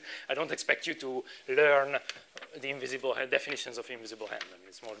difference is. I don't expect you to learn the invisible hand, definitions of invisible hand.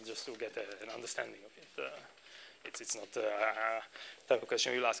 It's more just to get an understanding of it. It's not a type of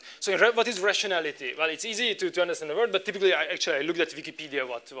question you'll ask. So what is rationality? Well, it's easy to understand the word, but typically I looked at Wikipedia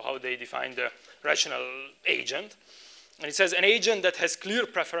how they define the rational agent. And it says an agent that has clear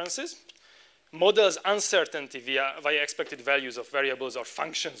preferences, models uncertainty via expected values of variables or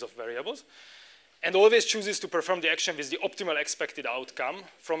functions of variables, and always chooses to perform the action with the optimal expected outcome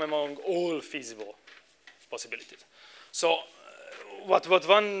from among all feasible possibilities. So what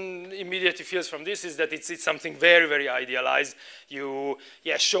one immediately feels from this is that it's something very, very idealized. You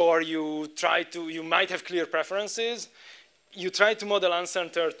might have clear preferences, you try to model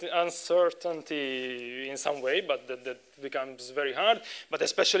uncertainty in some way, but that becomes very hard. But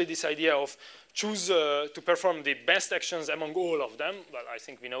especially this idea of choose to perform the best actions among all of them. Well, I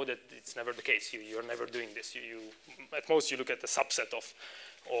think we know that it's never the case. You're never doing this. At most, you look at a subset of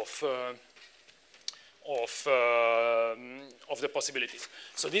the possibilities.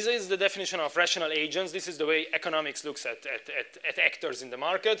 So this is the definition of rational agents. This is the way economics looks at actors in the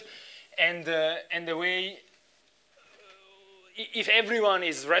market, and the way. If everyone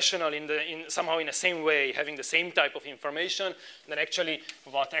is rational somehow in the same way, having the same type of information, then actually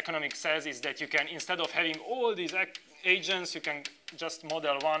what economics says is that you can, instead of having all these agents, you can just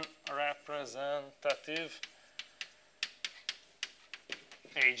model one representative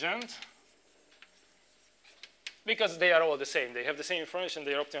agent, because they are all the same. They have the same information,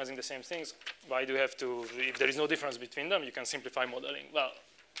 they are optimizing the same things. Why do you have to, if there is no difference between them, you can simplify modeling. Well,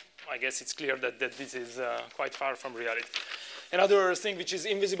 I guess it's clear that this is quite far from reality. Another thing which is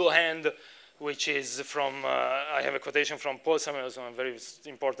invisible hand, which is from, I have a quotation from Paul Samuelson, a very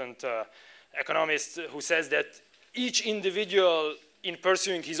important economist, who says that each individual in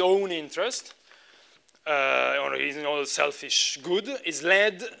pursuing his own interest, or his own selfish good, is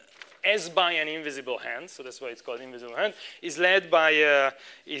led as by an invisible hand, so that's why it's called invisible hand, is led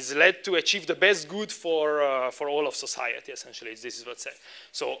to achieve the best good for all of society, essentially. This is what it says.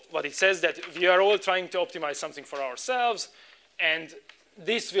 So what it says that we are all trying to optimize something for ourselves, and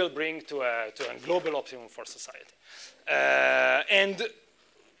this will bring to a global optimum for society. And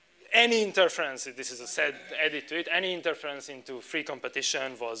any interference, this is a sad edit to it, any interference into free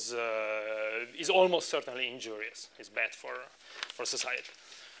competition is almost certainly injurious. It's bad for society.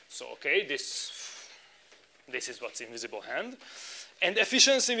 So, okay, this is what's invisible hand. And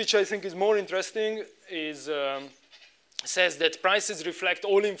efficiency, which I think is more interesting, says that prices reflect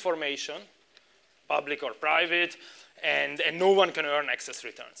all information, public or private, and no one can earn excess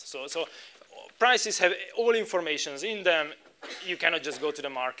returns. So prices have all informations in them. You cannot just go to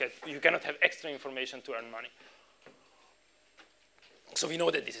the market. You cannot have extra information to earn money. So we know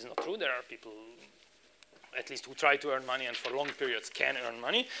that this is not true. There are people, at least, who try to earn money and for long periods can earn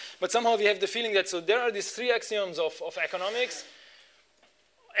money. But somehow we have the feeling that, so there are these three axioms of economics.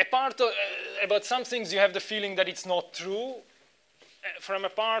 About some things you have the feeling that it's not true. From a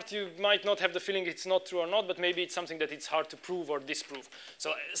part, you might not have the feeling it's not true or not, but maybe it's something that it's hard to prove or disprove.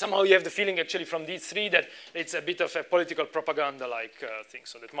 So somehow you have the feeling actually from these three that it's a bit of a political propaganda-like thing.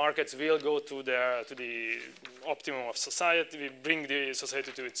 So that markets will go to the optimum of society, we bring the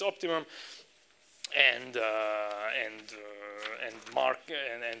society to its optimum, and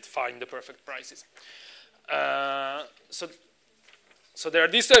find the perfect prices. So there are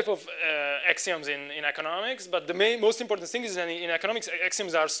these type of axioms in economics, but the most important thing is that in economics,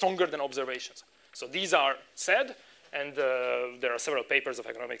 axioms are stronger than observations. So these are said, and there are several papers of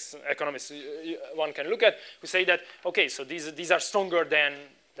economists one can look at who say that, okay, so these are stronger than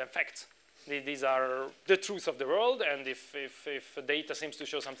facts. These are the truth of the world, and if data seems to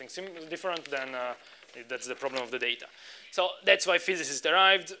show something different, then that's the problem of the data. So that's why physicists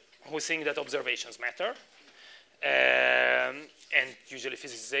arrived, who think that observations matter. And usually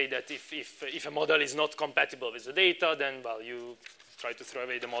physicists say that if a model is not compatible with the data, then, well, you try to throw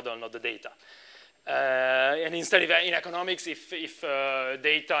away the model, not the data. And instead, in economics, if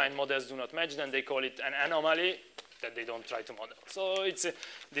data and models do not match, then they call it an anomaly that they don't try to model. So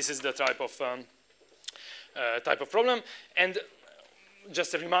this is the type of problem. And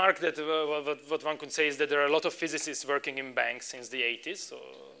just a remark that what one could say is that there are a lot of physicists working in banks since the 80s. So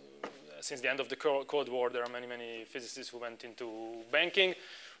since the end of the Cold War, there are many physicists who went into banking.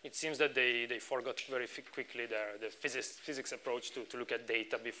 It seems that they forgot very quickly the physics approach to look at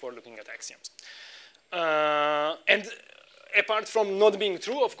data before looking at axioms. And apart from not being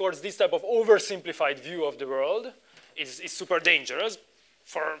true, of course, this type of oversimplified view of the world is super dangerous.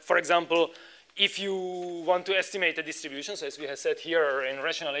 For example, if you want to estimate a distribution, so as we have said here, and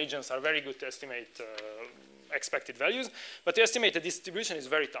rational agents are very good to estimate expected values, but to estimate a distribution is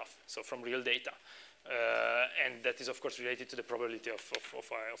very tough, so from real data. And that is, of course, related to the probability of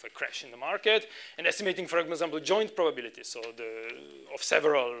a crash in the market. And estimating, for example, joint probability, so of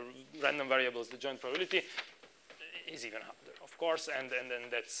several random variables, the joint probability is even harder, of course. And then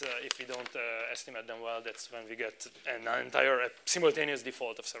that's, if we don't estimate them well, that's when we get an entire simultaneous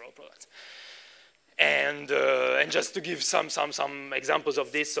default of several products. And just to give some examples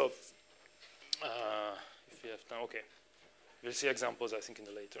of this, so if we have time, okay. We'll see examples, I think, in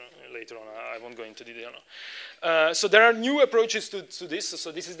the later on. I won't go into detail now. So there are new approaches to this.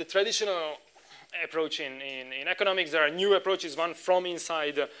 So this is the traditional approach in economics. There are new approaches, one from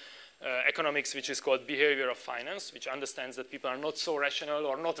inside economics, which is called behavior of finance, which understands that people are not so rational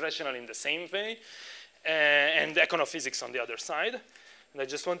or not rational in the same way, and econophysics on the other side. And I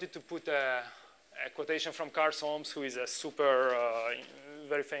just wanted to put a quotation from Carl Solms, who is a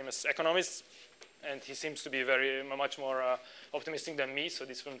very famous economist, and he seems to be much more optimistic than me, so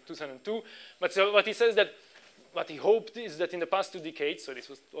this is from 2002. But so what he says that what he hoped is that in the past 2 decades, so this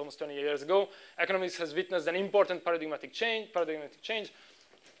was almost 20 years ago, economics has witnessed an important paradigmatic change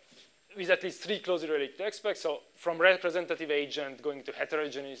with at least 3 closely related aspects. So from representative agent going to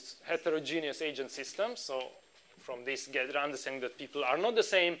heterogeneous agent systems. So from this, get understanding that people are not the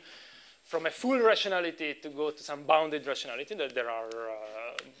same, from a full rationality to go to some bounded rationality, that there are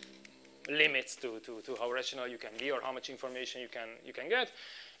limits to how rational you can be or how much information you can get.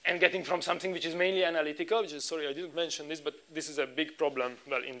 And getting from something which is mainly analytical, which is, sorry, I didn't mention this, but this is a big problem,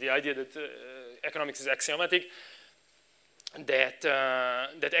 well, in the idea that economics is axiomatic, that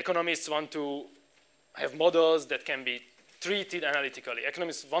economists want to have models that can be treated analytically.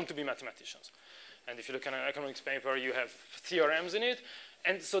 Economists want to be mathematicians. And if you look at an economics paper, you have theorems in it.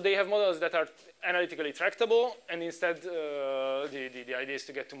 And so they have models that are analytically tractable, and instead the idea is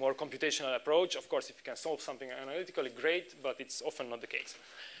to get to more computational approach. Of course, if you can solve something analytically, great, but it's often not the case.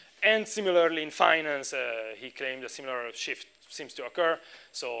 And similarly in finance, he claimed a similar shift seems to occur.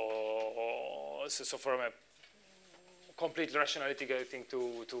 So from a complete rationality getting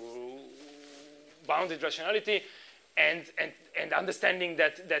to bounded rationality, and understanding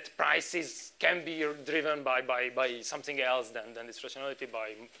that prices can be driven by something else than this rationality,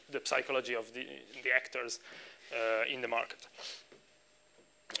 by the psychology of the actors in the market.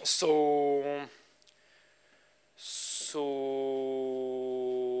 So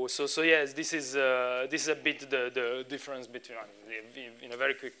yes, this is a bit the difference between, in a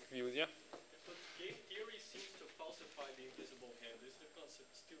very quick view, yeah. So game theory seems to falsify the invisible hand. Is the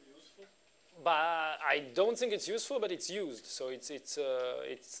concept still useful? But I don't think it's useful, but it's used, so it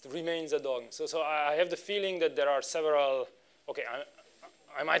remains a dogma. So I have the feeling that there are several. Okay,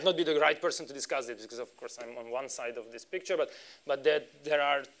 I might not be the right person to discuss it because, of course, I'm on one side of this picture. But there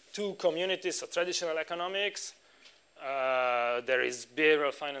are 2 communities: so traditional economics. There is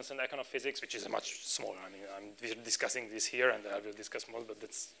behavioral finance and econophysics, which is much smaller. I mean, we're discussing this here, and I will discuss more. But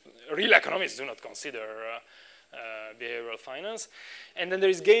real economists do not consider behavioral finance. And then there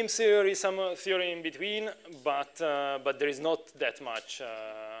is game theory, some theory in between, but there is not that much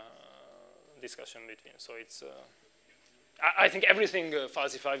discussion between. So it's, I think everything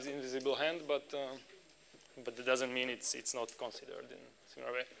falsifies the invisible hand, but that doesn't mean it's not considered in a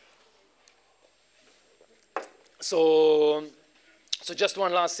similar way. So just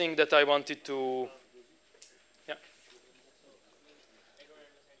one last thing that I wanted to, yeah. I don't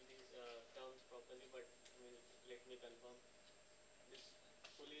understand these terms properly, but let me confirm. This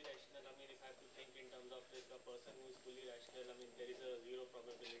fully rational, if I have to think in terms of this, a person who is fully rational, there is a 0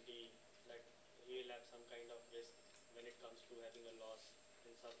 probability that he will have some kind of risk when it comes to having a loss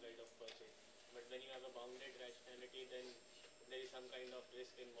in some kind of purchase. But when you have a bounded rationality, then there is some kind of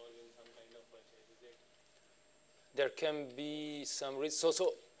risk involved in some kind of purchase, is it? There can be some risk. So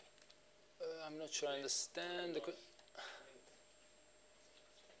I'm not sure I understand. There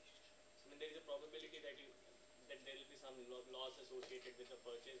is a probability that there will be some loss associated with the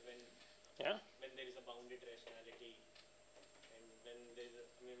purchase when there is a bounded rationality, and when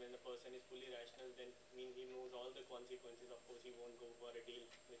when the person is fully rational, then he knows all the consequences. Of course, he won't go for a deal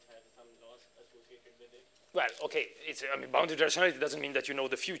which has some loss associated with it. Well, okay, bounded rationality doesn't mean that you know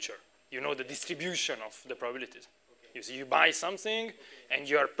the future. You know the distribution of the probabilities. You see, you buy something, and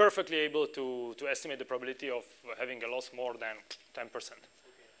you are perfectly able to estimate the probability of having a loss more than 10%.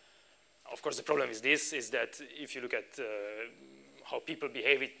 Of course, the problem is that if you look at how people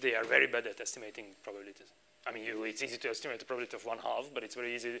behave, they are very bad at estimating probabilities. It's easy to estimate the probability of 1/2, but it's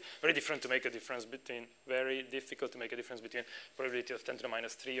very difficult to make a difference between probability of 10 to the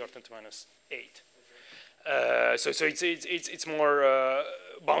minus 3 or 10 to the minus 8. So it's more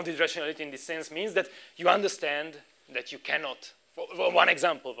bounded rationality in this sense means that you understand that you cannot, for one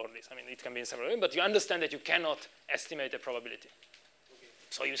example for this, it can be in several ways, but you understand that you cannot estimate a probability. Okay.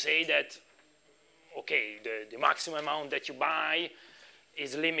 So you say that, okay, the maximum amount that you buy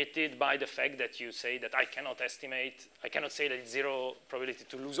is limited by the fact that you say that I cannot say that it's 0 probability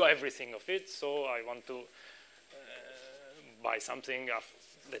to lose everything of it, so I want to buy something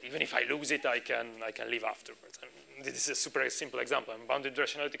that even if I lose it, I can live afterwards. This is a super simple example. Bounded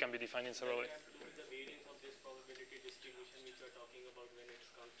rationality can be defined in several ways. The variance of this probability distribution which you are talking about when it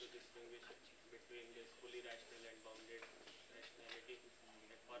comes to distinguish between this fully rational and bounded rationality.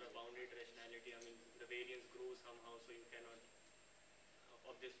 For a bounded rationality, the variance grows somehow, so you cannot,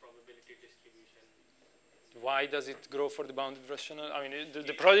 of this probability distribution. Why does it grow for the bounded rational? I mean,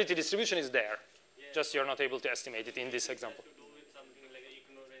 the probability distribution is there. Yeah, Just you're not able to estimate it in this example. to do with something like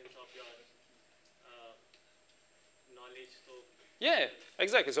ignorance of your knowledge. So Yeah,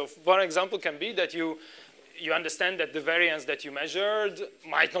 exactly. So one example can be that you understand that the variance that you measured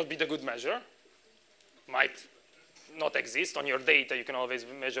might not be the good measure, might not exist. On your data, you can always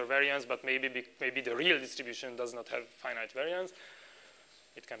measure variance, but maybe the real distribution does not have finite variance.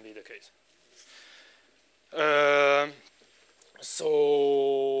 It can be the case.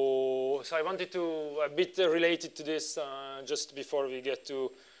 So I wanted to a bit related to this just before we get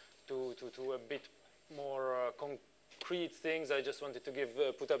to a bit more concrete things. I just wanted to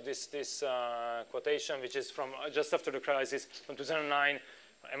put up this quotation, which is from just after the crisis from 2009.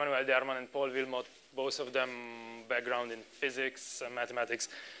 Emmanuel Derman and Paul Wilmot, both of them background in physics and mathematics,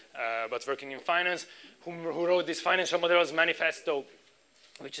 but working in finance, who wrote this financial models manifesto,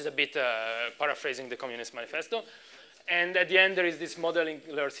 which is a bit paraphrasing the Communist Manifesto. And at the end, there is this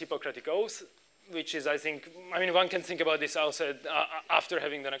modeler's Hippocratic Oath, which is, I mean, one can think about this also after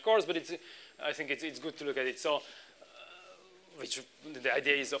having done a course, but I think it's good to look at it. So, which the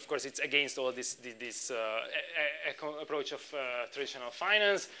idea is, of course, it's against all this approach of traditional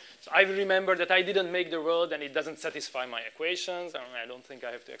finance. So I will remember that I didn't make the world, and it doesn't satisfy my equations. I don't think I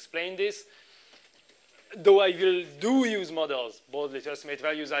have to explain this. Though I will use models boldly to estimate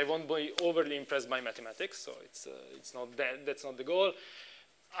values, I won't be overly impressed by mathematics. So it's not that's not the goal.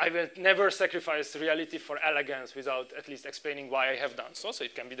 I will never sacrifice reality for elegance without at least explaining why I have done so. So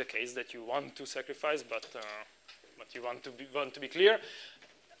it can be the case that you want to sacrifice, but you want to be clear.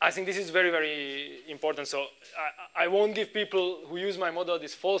 I think this is very, very important. So I won't give people who use my model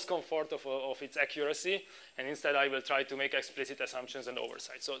this false comfort of its accuracy, and instead I will try to make explicit assumptions and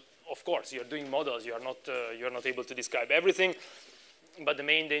oversight. So of course, you're doing models. You're not able to describe everything, but the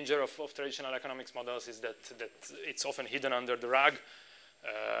main danger of traditional economics models is that it's often hidden under the rug,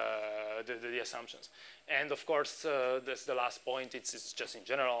 the assumptions. And of course, that's the last point. It's just in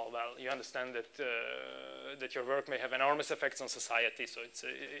general. Well, you understand that your work may have enormous effects on society. So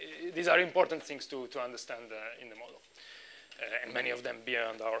these are important things to understand in the model, and many of them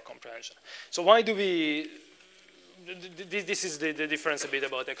beyond our comprehension. So why do we? This is the difference a bit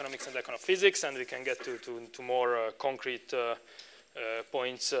about economics and econophysics, and we can get to more concrete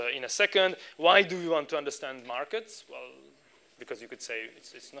points in a second. Why do we want to understand markets? Well, because you could say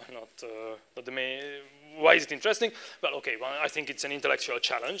it's not the main. Why is it interesting? Well, okay. Well, I think it's an intellectual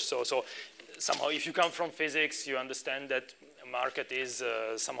challenge. So somehow, if you come from physics, you understand that a market is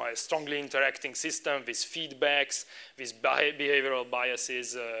somehow a strongly interacting system with feedbacks, with behavioral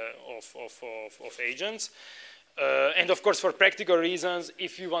biases of agents. And of course, for practical reasons,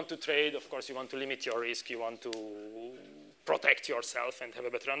 if you want to trade, of course, you want to limit your risk. You want to protect yourself and have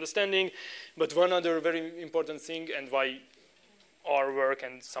a better understanding. But one other very important thing, and why our work,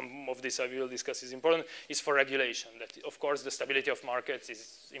 and some of this I will discuss, is important, is for regulation. That, of course, the stability of markets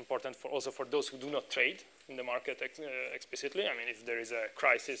is important also for those who do not trade in the market explicitly. I mean, if there is a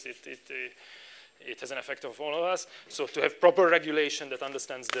crisis, it has an effect on all of us. So to have proper regulation that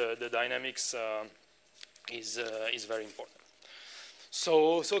understands the dynamics is very important.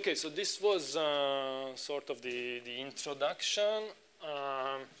 So this was sort of the introduction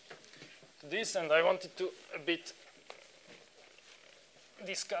to this, and I wanted to a bit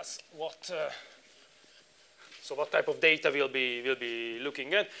discuss what type of data we'll be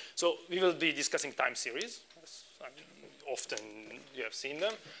looking at. So we will be discussing time series. Often you have seen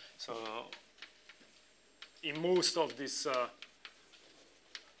them. So in most of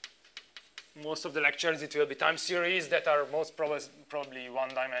the lectures, it will be time series that are most probably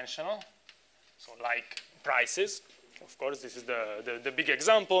one-dimensional. So like prices. Of course, this is the big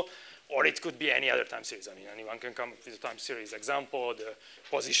example. Or it could be any other time series. I mean, anyone can come up with a time series example. The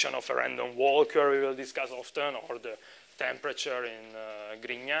position of a random walker we will discuss often, or the temperature in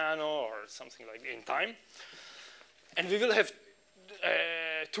Grignano, or something like in time. And we will have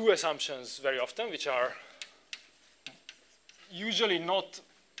two assumptions very often, which are usually not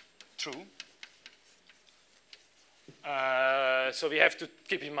true. So we have to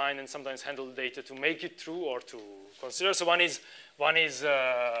keep in mind and sometimes handle the data to make it true or to consider. So one is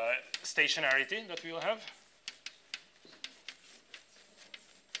stationarity that we will have.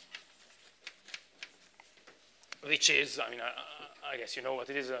 Which is, I mean, I guess you know what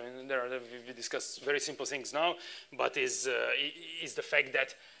it is. I mean, we discuss very simple things now, but is the fact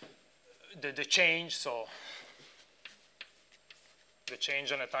that the change, so the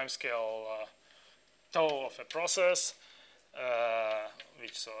change on a time scale tau of a process,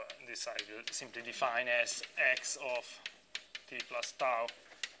 which so this I will simply define as x of t plus tau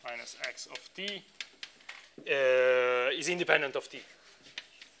minus x of t is independent of t.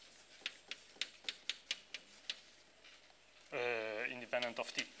 Independent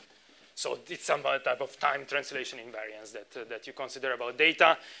of t. So it's some type of time translation invariance that you consider about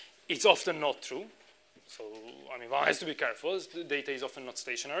data. It's often not true. So, I mean, one has to be careful. The data is often not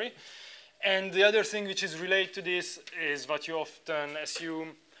stationary. And the other thing which is related to this is what you often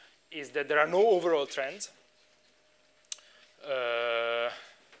assume is that there are no overall trends.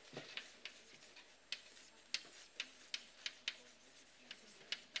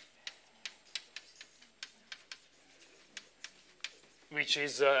 Which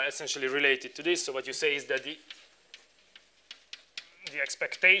is essentially related to this. So what you say is that the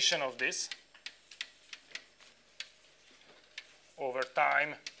expectation of this over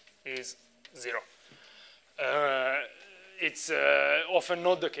time is 0. It's often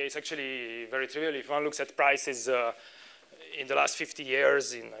not the case, actually very trivial. If one looks at prices in the last 50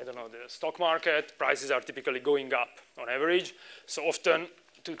 years in, I don't know, the stock market, prices are typically going up on average. So often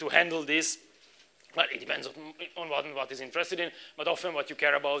to handle this, well, it depends on what is interested in, but often what you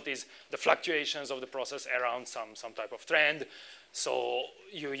care about is the fluctuations of the process around some type of trend. So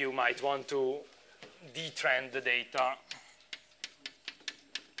you might want to detrend the data.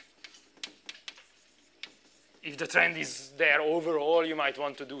 If the trend is there overall, you might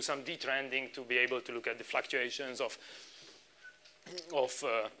want to do some detrending to be able to look at the fluctuations of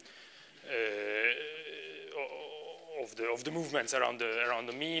the movements around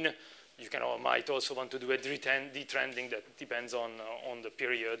the mean. You might also want to do a detrending that depends on the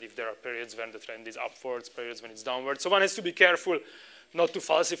period. If there are periods when the trend is upwards, periods when it's downwards. So one has to be careful not to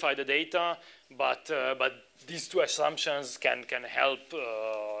falsify the data, but these two assumptions can help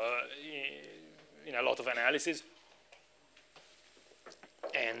in a lot of analysis.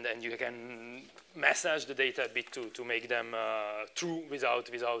 And you can massage the data a bit to make them true without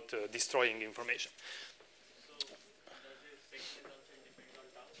destroying information.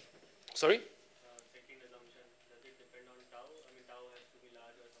 Sorry? Second assumption, does it depend on tau? I mean, tau has to be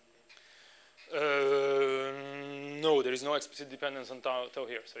large or something? No, there is no explicit dependence on tau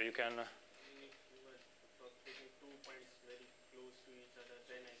here. So you can... I mean, if you were taking 2 points very close to each other,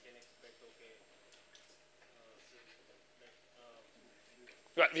 then I can expect, okay.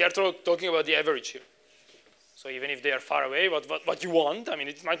 Well, we are talking about the average here. So even if they are far away, what you want, I mean,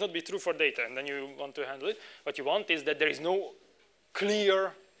 it might not be true for data, and then you want to handle it. What you want is that there is no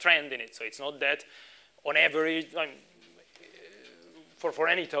clear trend in it. So it's not that on average, I mean, for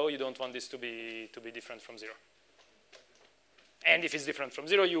any tau, you don't want this to be different from 0. And if it's different from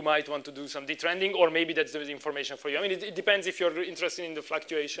 0, you might want to do some detrending, or maybe that's the information for you. I mean, it depends if you're interested in the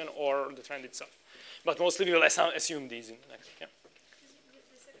fluctuation or the trend itself. But mostly we will assume these in next. Yeah.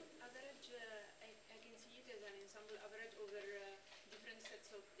 The second average, I can see it as an ensemble average over different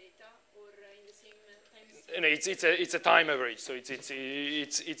sets of data, or in the same time. No, it's a time average. So it's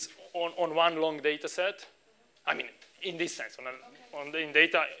on one long data set. I mean, in this sense, in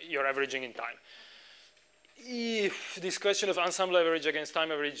data, you're averaging in time. If this question of ensemble average against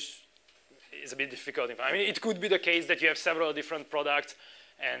time average is a bit difficult. I mean, it could be the case that you have several different products,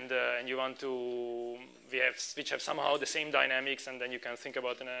 and you want to which have somehow the same dynamics, and then you can think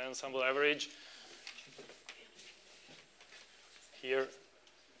about an ensemble average here.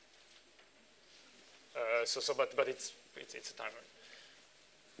 But it's a time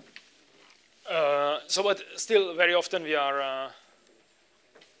average. But still, very often we are. I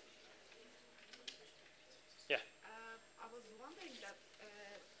was wondering that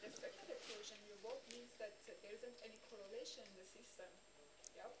the second equation you wrote means that there isn't any correlation in the system.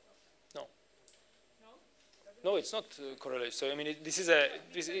 Yeah? No. No? No, it's not correlation. So I mean, this is There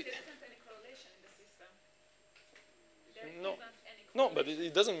isn't any correlation in the system. No. No, but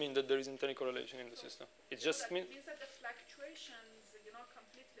it doesn't mean that there isn't any correlation in the system. It just means. It means that the fluctuations,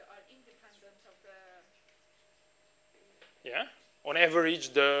 completely are independent of the. Yeah. On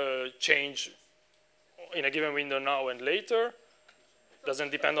average, the change in a given window now and later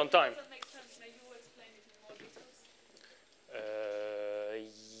doesn't depend on time. Doesn't make sense. May you explain it in more details?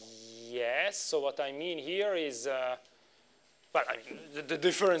 Yes. So what I mean here is, well, I mean the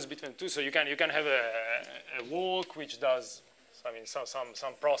difference between two. So you can have a walk which does, I mean,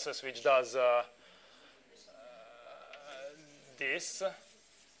 some process which does this.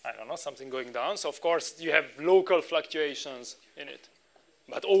 I don't know, something going down. So of course you have local fluctuations in it,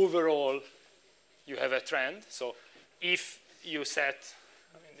 but overall you have a trend. So if you set,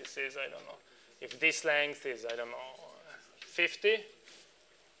 I mean, this is, I don't know, if this length is, I don't know, 50,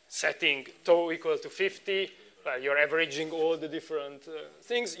 setting tau equal to 50, you're averaging all the different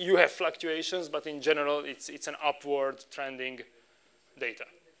things. You have fluctuations, but in general, it's an upward trending data,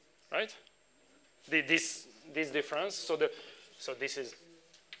 right? This difference. So this is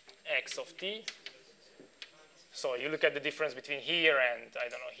x of t. So you look at the difference between here and, I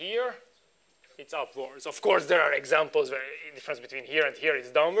don't know, here, it's upwards. Of course, there are examples where the difference between here and here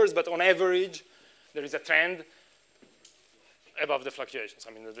is downwards, but on average, there is a trend above the fluctuations.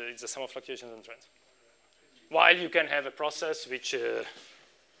 I mean, it's the sum of fluctuations and trends. While you can have a process which,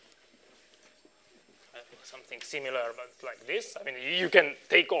 something similar, but like this. I mean, you can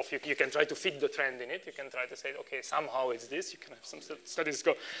take off, you can try to fit the trend in it. You can try to say, okay, somehow it's this. You can have some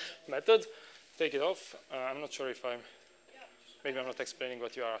statistical methods. Take it off. I'm not sure if maybe I'm not explaining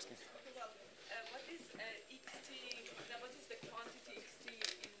what you are asking. Okay, well, what is XT, what is the quantity XT in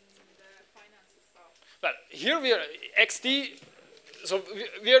the finance stuff? Well, here we are, XT, so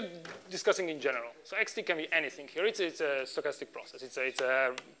we are discussing in general. So XT can be anything here. It's a stochastic process. It's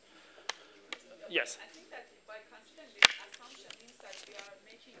a yes. I think that by considering this assumption means that we are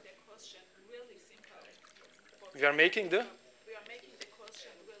making the question really simple. We are making the? We are making the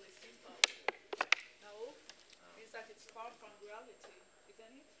question really simple. No? Means that it's far from reality,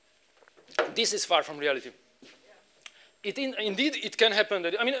 isn't it? This is far from reality. Yeah. Indeed, it can happen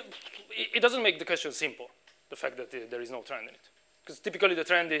that, I mean, it doesn't make the question simple, the fact that there is no trend in it. Because typically the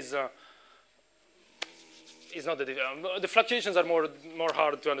trend is not the fluctuations are more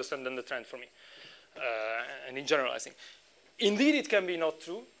hard to understand than the trend for me. And in general, I think. Indeed, it can be not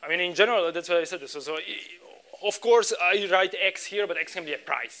true. I mean, in general, that's why I said this. So of course, I write X here, but X can be a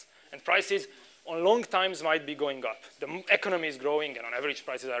price. And prices on long times might be going up. The economy is growing, and on average,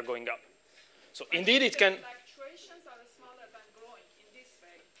 prices are going up. So indeed, it can. Fluctuations are smaller than growing. In this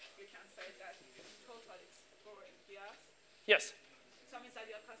way, you can say that in total it's growing, yes? Yes. So it means that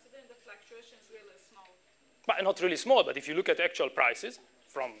you are considering the fluctuations really small. But not really small, but if you look at actual prices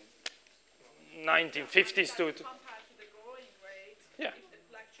from 1950s to compared to the growing rate, yeah. if the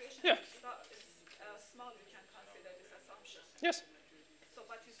fluctuation Yeah. is small, you can consider this assumption. Yes. So,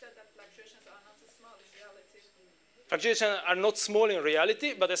 but you said that fluctuations are not small in reality. Fluctuations are not small in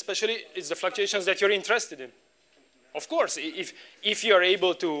reality, but especially it's the fluctuations that you're interested in. Of course, if you're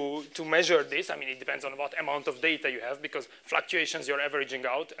able to measure this, I mean, it depends on what amount of data you have, because fluctuations you're averaging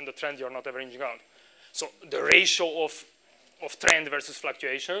out, and the trend you're not averaging out. So the ratio of trend versus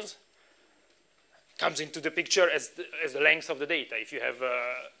fluctuations comes into the picture as the length of the data. If you have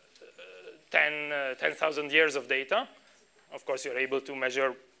 10,000 years of data, of course, you're able to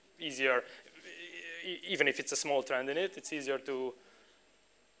measure easier, even if it's a small trend in it, it's easier to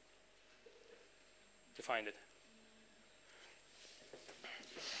find it.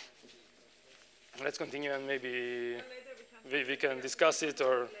 Let's continue, and maybe we can discuss it,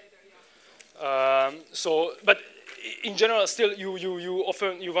 or but in general, still you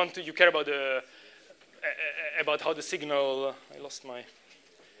often you care about how the signal. I lost my.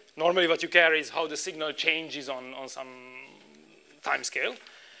 Normally, what you care is how the signal changes on some time scale.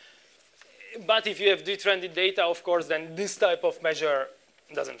 But if you have detrended data, of course, then this type of measure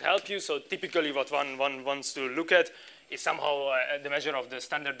doesn't help you. So typically, what one wants to look at is somehow the measure of the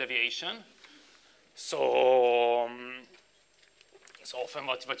standard deviation. So often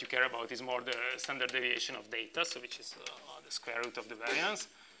what you care about is more the standard deviation of data, so which is the square root of the variance.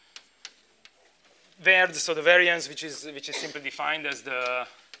 So the variance, which is simply defined as the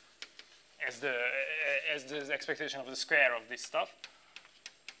expectation of the square of this stuff.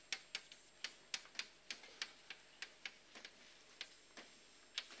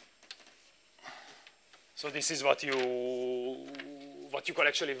 So this is what you call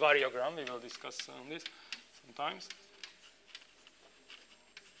actually variogram. We will discuss on this sometimes.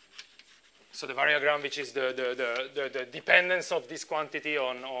 So the variogram, which is the dependence of this quantity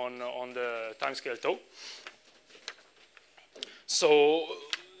on the timescale tau. So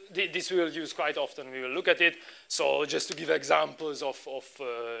this we will use quite often. We will look at it. So just to give examples of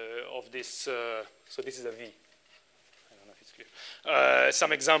this. So this is a V. I don't know if it's clear.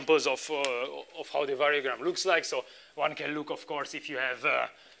 Some examples of how the variogram looks like. So one can look, of course, if you have the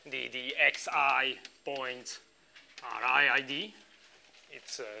xi point RIID.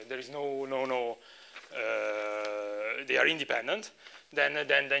 There is no they are independent.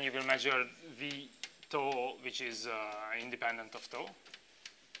 Then you will measure V tau, which is independent of tau.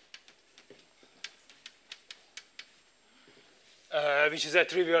 Which is a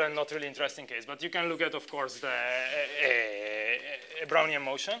trivial and not really interesting case. But you can look at, of course, a Brownian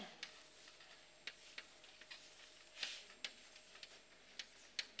motion.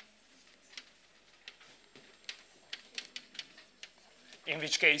 In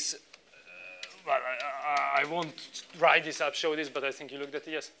which case, well, I won't write this up, show this, but I think you looked at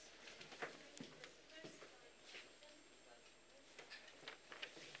it, yes?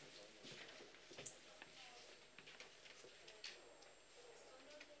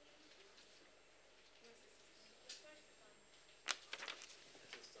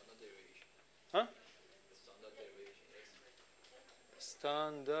 Huh?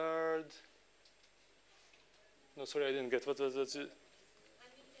 Standard. No, sorry, I didn't get what was it.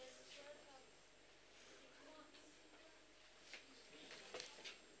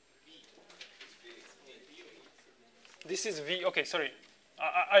 This is V. Okay, sorry.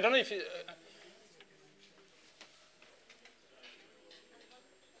 I don't know if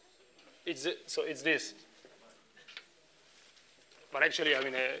it, so it's this. But actually, I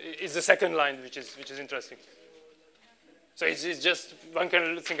mean, it's the second line which is interesting. So it's just one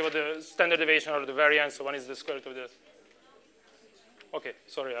can think about the standard deviation or the variance. So one is the square root of the. Okay,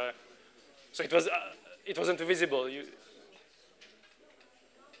 sorry. So it wasn't visible.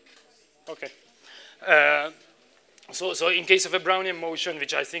 Okay. So in case of a Brownian motion,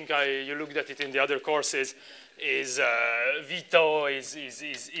 which I think you looked at it in the other courses, is V-tau is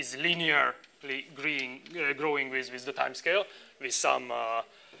linearly growing with the time scale with some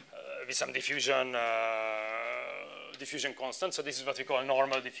diffusion constant. So this is what we call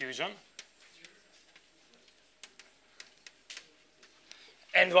normal diffusion.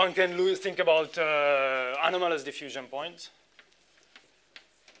 And one can think about anomalous diffusion points,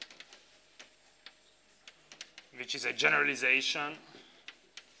 which is a generalization.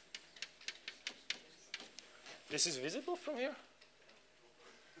 This is visible from here?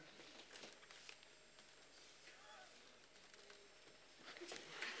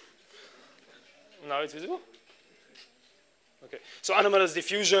 Now it's visible? Okay. So anomalous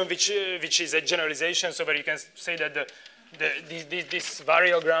diffusion, which is a generalization, so where you can say that this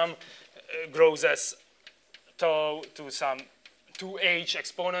variogram grows as tau to some 2h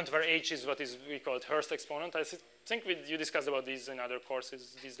exponent, where h is what we call Hurst exponent. I think you discussed about these in other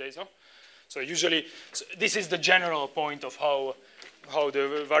courses these days, no? So usually, this is the general point of how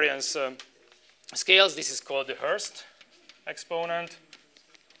the variance scales. This is called the Hurst exponent.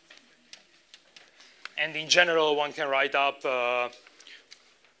 And in general, one can write up that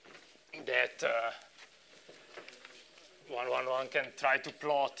one can try to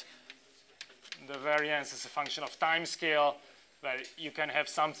plot the variance as a function of time scale, where you can have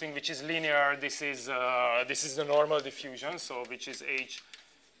something which is linear. This is the normal diffusion, so which is h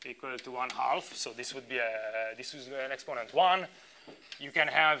equal to 1/2. So this would be this is an exponent 1. You can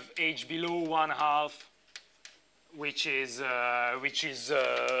have h below 1/2, which is a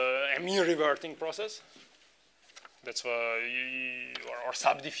mean reverting process. That's or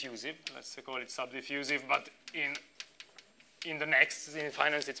subdiffusive. Let's call it subdiffusive. But in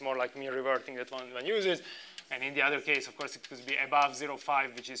finance, it's more like mean reverting that one uses. And in the other case, of course, it could be above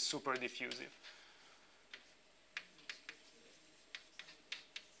 0.5, which is super diffusive.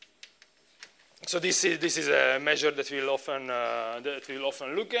 So this is a measure that we'll often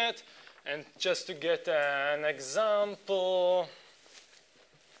look at. And just to get an example,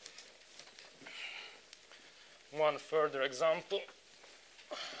 one further example.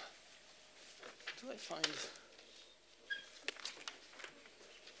 Do I find?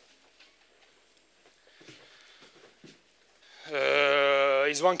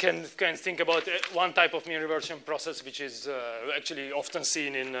 Is one can think about one type of mean reversion process, which is actually often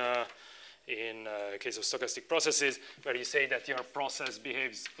seen in case of stochastic processes, where you say that your process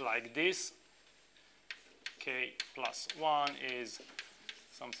behaves like this. K plus 1 is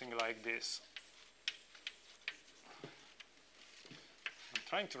something like this. I'm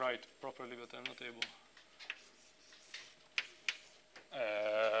trying to write properly, but I'm not able.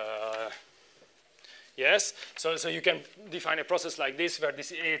 Yes, so you can define a process like this, where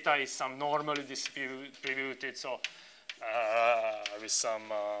this eta is some normally distributed, so with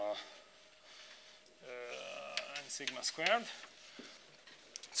some n sigma squared.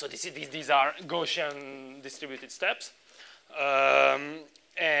 So these are Gaussian distributed steps.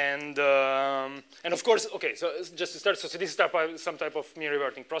 And of course, okay, so just to start, so this is some type of mean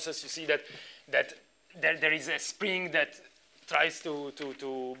reverting process. You see that there is a spring that tries to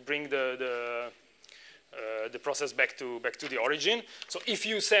bring the process back to the origin. So if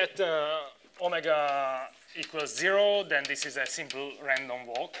you set omega equals 0, then this is a simple random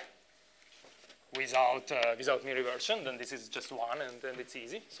walk without mean reversion. Then this is just 1, and then it's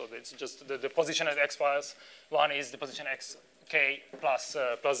easy. So it's just the position at x plus 1 is the position xk plus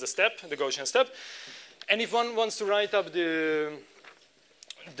the step, the Gaussian step. And if one wants to write up the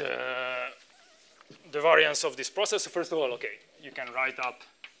variance of this process, so first of all, okay, you can write up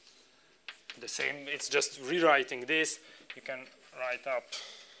the same, it's just rewriting this. You can write up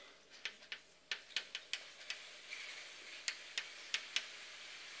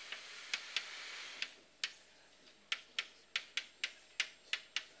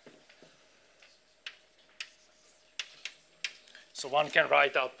so one can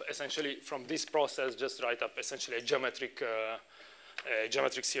write up essentially from this process, just write up essentially a geometric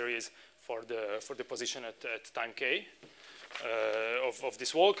series for the position at time k of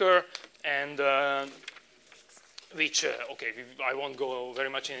this walker, and which okay, I won't go very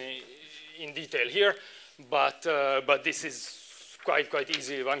much in detail here, but this is quite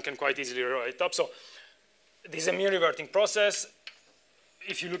easy. One can quite easily write up. So this is a mean reverting process.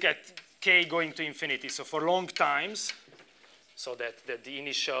 If you look at k going to infinity, so for long times, so that the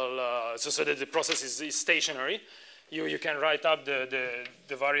initial so that the process is stationary, you can write up the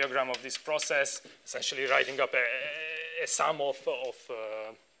variogram of this process, essentially writing up a sum of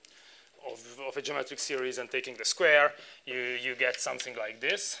a geometric series and taking the square. You get something like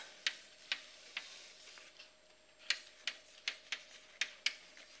this.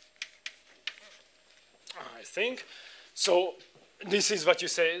 I think so. This is what you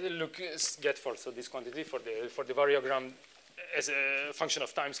say. Get for this quantity for the variogram as a function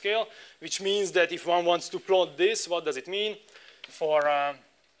of time scale, which means that if one wants to plot this, what does it mean? For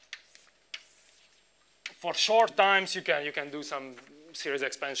short times, you can do some series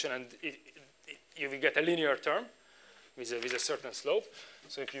expansion, and you will get a linear term with a certain slope.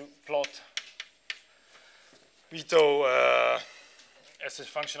 So if you plot Vito as a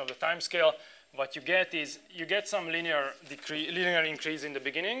function of the time scale, what you get is you get some linear increase in the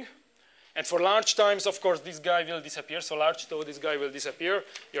beginning. And for large times, of course, this guy will disappear. So large tau, this guy will disappear.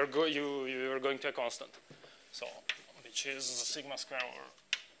 You're going to a constant. So which is sigma square over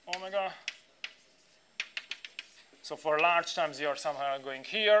omega. So for large times, you're somehow going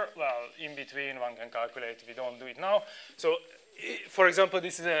here. Well, in between, one can calculate. We don't do it now. So for example,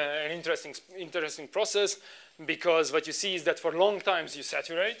 this is an interesting process, because what you see is that for long times, you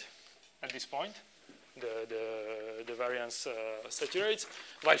saturate at this point. The variance saturates,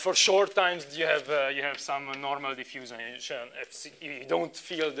 while for short times you have some normal diffusion. You don't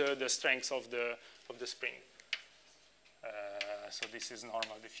feel the strength of the spring. So this is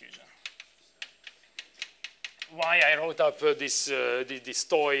normal diffusion. Why I wrote up this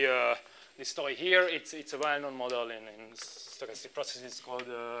toy here? It's a well-known model in stochastic processes. It's called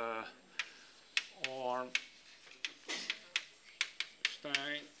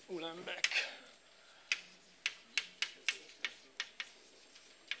Ornstein-Uhlenbeck.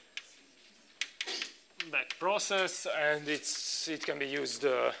 Back process, and it can be used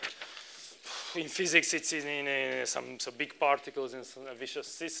in physics. It's in some big particles in a vicious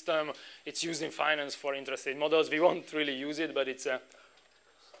system. It's used in finance for interest rate models. We won't really use it, but it's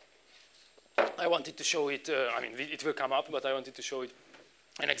I wanted to show it. I mean, it will come up, but I wanted to show it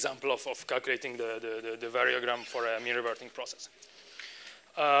an example of calculating the variogram for a mean reverting process.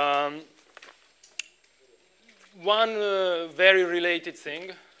 One very related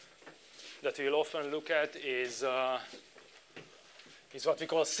thing that we'll often look at is what we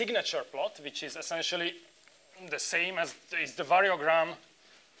call signature plot, which is essentially the same as is the variogram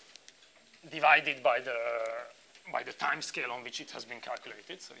divided by the time scale on which it has been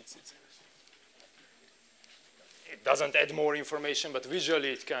calculated. So it doesn't add more information, but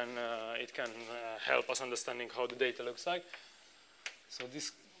visually it can help us understanding how the data looks like. So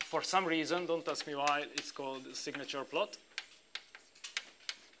this, for some reason, don't ask me why, it's called signature plot.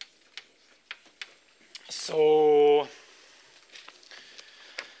 So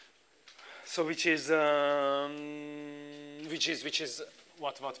which is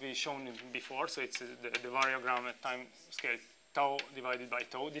what we shown before. So it's the variogram at time scale tau divided by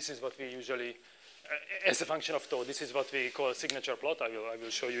tau. This is what we usually, as a function of tau, this is what we call a signature plot. I will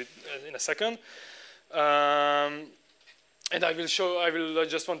show you in a second. And I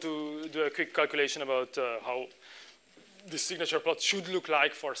just want to do a quick calculation about how this signature plot should look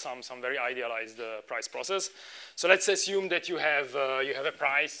like for some very idealized price process. So let's assume that you have a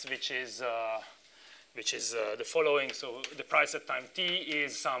price which is the following. So the price at time t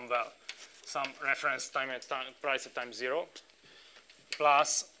is some reference price at time 0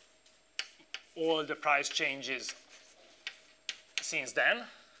 plus all the price changes since then.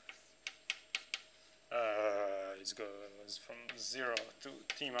 It goes from 0 to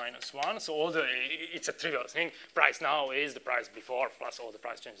t minus 1. So it's a trivial thing. Price now is the price before plus all the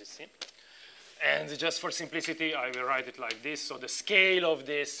price changes seen. And just for simplicity, I will write it like this. So the scale of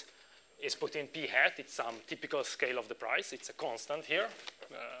this is put in p hat. It's some typical scale of the price. It's a constant here.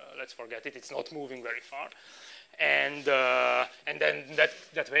 Let's forget it. It's not moving very far. and then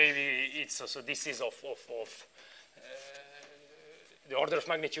that way it's also this is of the order of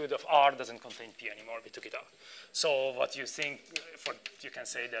magnitude of R doesn't contain P anymore. We took it out. So what you think you can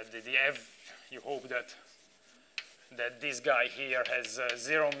say that the F, you hope that this guy here has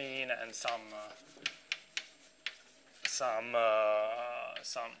zero mean and some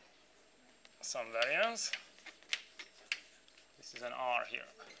variance. This is an R here.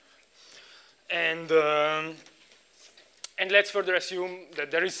 And let's further assume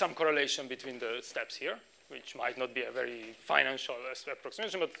that there is some correlation between the steps here, which might not be a very financial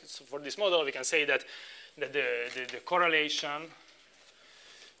approximation, but for this model, we can say that the correlation.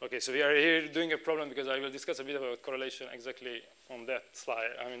 Okay, so we are here doing a problem because I will discuss a bit about correlation exactly on that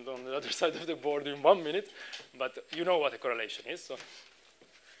slide. I mean, on the other side of the board in 1 minute, but you know what a correlation is, so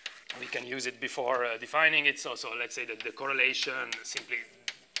we can use it before defining it. So let's say that the correlation simply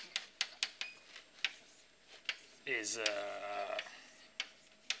is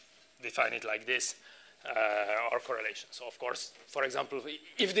define it like this, or correlation. So of course, for example,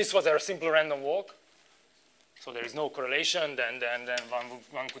 if this was a simple random walk, so there is no correlation, then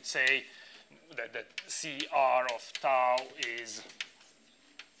one could say that CR of tau is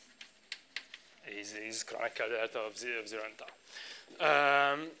canonical delta of 0 and tau.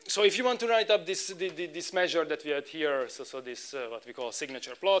 So if you want to write up this measure that we had here, so this what we call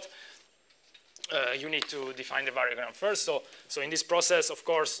signature plot, you need to define the variogram first. So in this process, of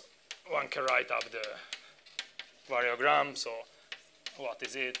course, one can write up the variogram. So what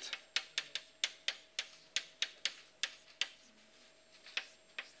is it?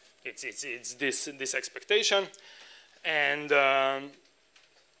 It's this expectation, and well,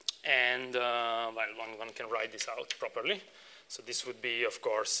 one can write this out properly. So this would be, of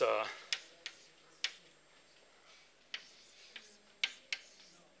course,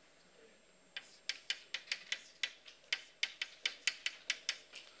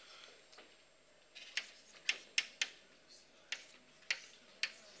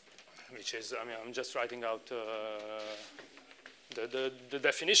 which is, I mean, I'm just writing out the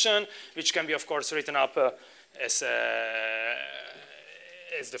definition, which can be, of course, written up as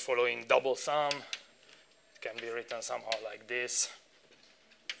the following double sum. It can be written somehow like this.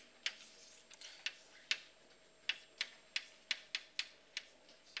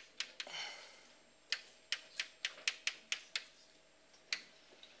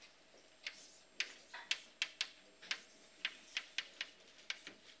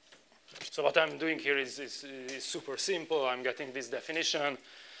 So what I'm doing here is super simple. I'm getting this definition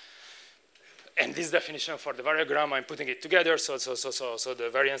and this definition for the variogram. I'm putting it together. So the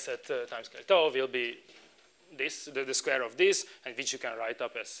variance at time scale tau will be this, the square of this, and which you can write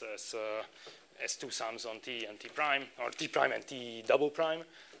up as two sums on t and t prime, or t prime and t double prime,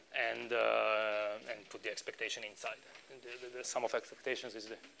 and put the expectation inside. The sum of expectations is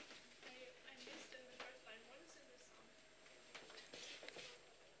the.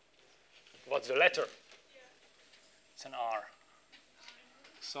 What's the letter? Yeah. It's an R.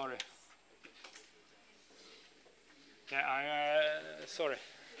 Sorry. Yeah, sorry.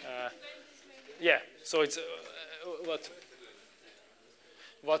 Yeah, so it's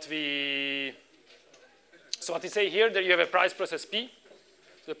what we say here, that you have a price process P.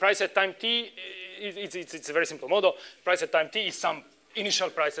 The price at time t, it's a very simple model. Price at time t is some initial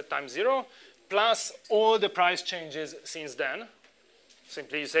price at time 0 plus all the price changes since then.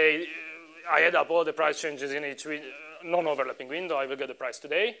 Simply you say, I add up all the price changes in each non-overlapping window, I will get the price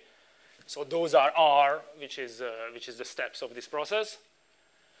today. So those are R, which is the steps of this process.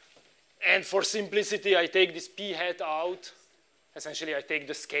 And for simplicity, I take this P hat out. Essentially, I take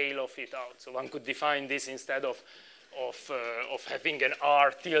the scale of it out. So one could define this instead of having an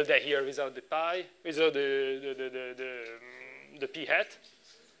R tilde here without the pi, without the P hat.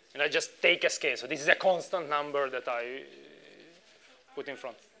 And I just take a scale. So this is a constant number that I put in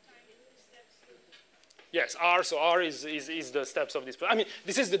front. Yes, R, so R is the steps of this process. I mean,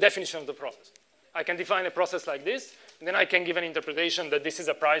 this is the definition of the process. I can define a process like this, and then I can give an interpretation that this is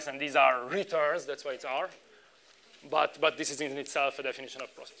a price and these are returns, that's why it's R. But this is in itself a definition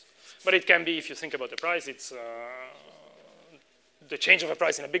of process. But it can be, if you think about the price, it's the change of a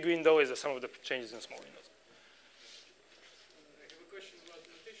price in a big window is the sum of the changes in small windows. I have a question about the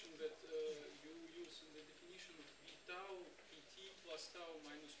notation that you use in the definition of P tau, PT plus tau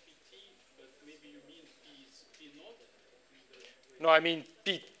minus PT, but maybe you mean P naught? No, I mean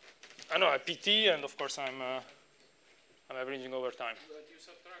PT, and of course I'm averaging over time. But you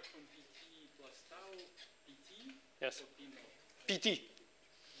subtract from PT plus tau, PT? Yes. Or P naught? PT.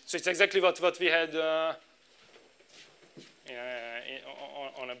 So it's exactly what we had on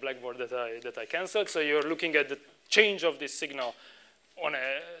a blackboard that I canceled. So you're looking at the change of this signal on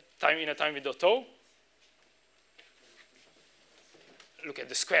in a time window tau. Look at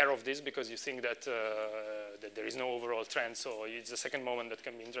the square of this because you think that, that there is no overall trend, so it's the second moment that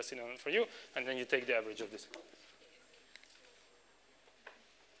can be interesting for you, and then you take the average of this.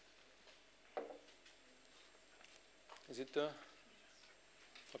 Is it?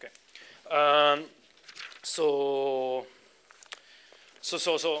 Okay. So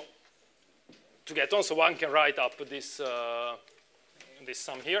to get on, so one can write up this this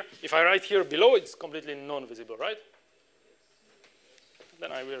sum here. If I write here below, it's completely non-visible, right?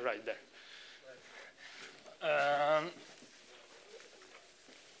 Then I will write there.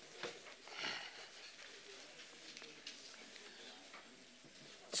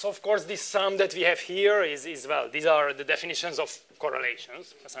 So of course, this sum that we have here is well, these are the definitions of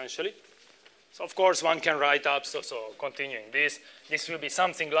correlations, essentially. So of course, one can write up, so continuing this will be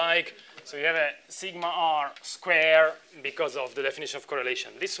something like, so you have a sigma r square because of the definition of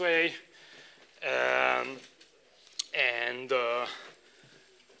correlation this way,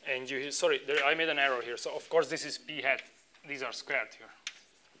 and you, sorry, I made an error here. So of course, this is p hat, these are squared here.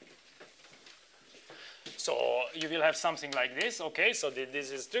 So you will have something like this, okay, so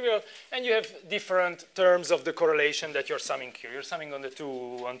this is trivial, and you have different terms of the correlation that you're summing here. You're summing on the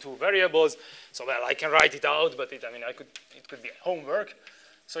two variables, so well, I can write it out, but it could be homework.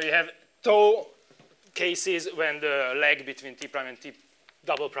 So you have tau cases when the lag between t prime and t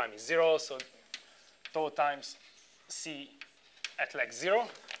double prime is 0, so tau times c at lag 0,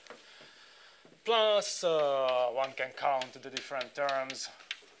 plus one can count the different terms.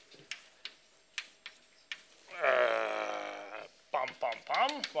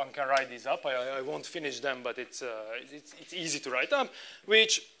 One can write these up. I won't finish them, but it's easy to write up.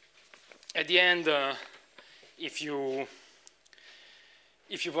 Which, at the end, if you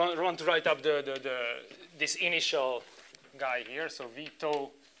want to write up this initial guy here, so v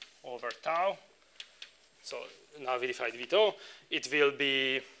tau over tau. So now we define v tau. It will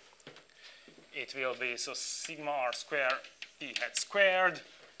be so sigma r square p hat squared.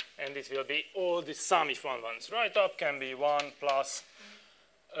 And it will be all the sum, if one wants to write up, can be 1 plus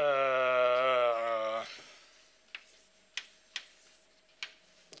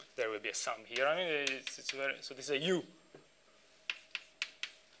there will be a sum here. I mean, it's very, so this is a u.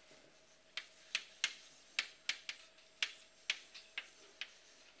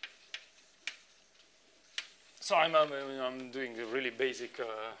 So I'm doing a really basic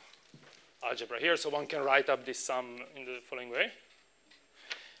algebra here. So one can write up this sum in the following way.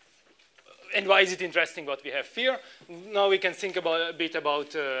 And why is it interesting what we have here? Now we can think a bit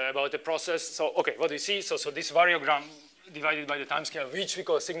about the process. So, okay, what do you see? So this variogram divided by the time scale, which we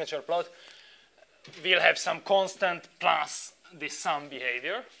call signature plot, will have some constant plus this sum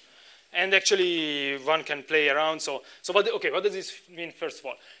behavior. And actually, one can play around. So what does this mean, first of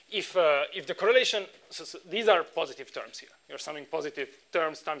all? If the correlation, so these are positive terms here. You're summing positive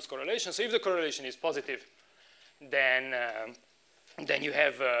terms times correlation. So if the correlation is positive, then you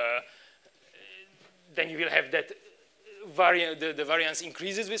have then you will have that the variance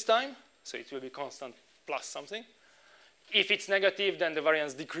increases with time, so it will be constant plus something. If it's negative, then the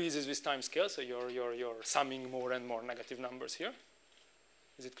variance decreases with time scale, so you're summing more and more negative numbers here.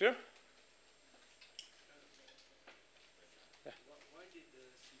 Is it clear? Yeah. Why did the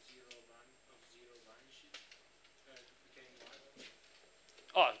C01 of 0 vanish? Became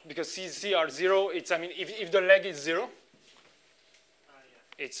 1? Oh, because CR0, it's, I mean, if the lag is 0,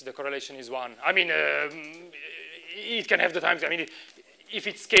 it's the correlation is 1. I mean, it can have the times. I mean, if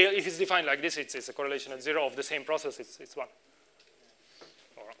it's defined like this, it's a correlation at 0 of the same process. It's 1.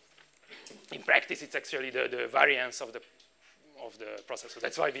 Or in practice, it's actually the variance of the process. So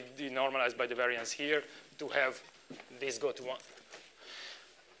that's why we denormalize by the variance here to have this go to 1.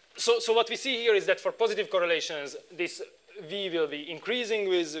 So what we see here is that for positive correlations, this v will be increasing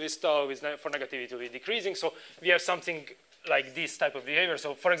with tau. For negativity, it will be decreasing. So we have something like this type of behavior.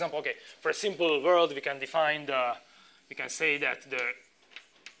 So for example, okay, for a simple world, we can define we can say that the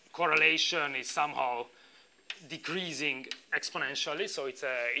correlation is somehow decreasing exponentially. So it's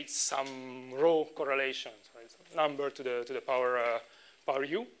some row correlation. So it's a number to the power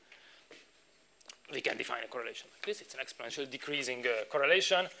u. We can define a correlation like this. It's an exponentially decreasing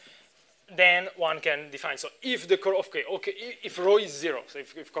correlation. Then one can define, so if the if rho is 0, so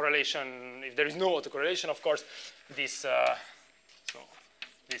if correlation, if there is no autocorrelation, of course, this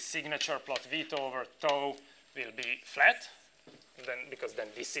signature plot v tau over tau will be flat, because then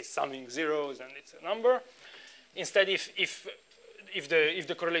this is summing zeros and it's a number. Instead, if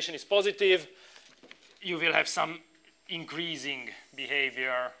the correlation is positive, you will have some increasing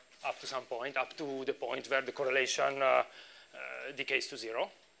behavior up to some point, up to the point where the correlation decays to 0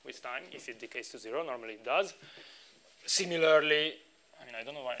 with time. If it decays to 0, normally it does. Similarly, I mean, I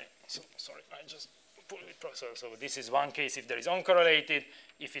don't know why, sorry, I just pulled it. So this is one case if there is uncorrelated.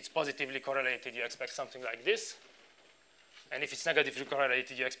 If it's positively correlated, you expect something like this. And if it's negatively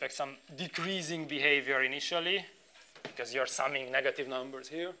correlated, you expect some decreasing behavior initially, because you're summing negative numbers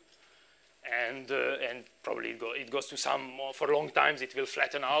here. And probably it goes to some, for long times it will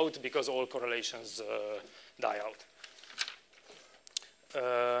flatten out because all correlations die out.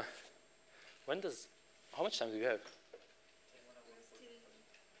 How much time do you have?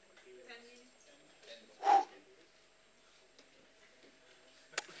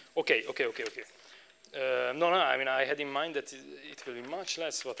 Okay. No, I mean, I had in mind that it will be much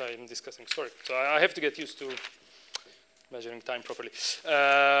less what I'm discussing. Sorry. So I have to get used to measuring time properly.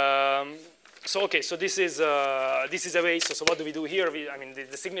 So this is a way. So what do we do here? I mean,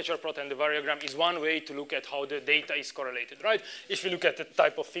 the signature plot and the variogram is one way to look at how the data is correlated, right? If you look at a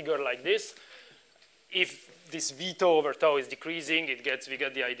type of figure like this, if this v tau over tau is decreasing, we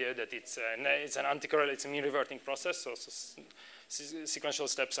get the idea that it's an anticorrelated, it's a mean reverting process. So sequential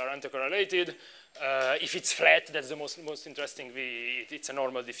steps are anticorrelated. If it's flat, that's the most interesting. It's a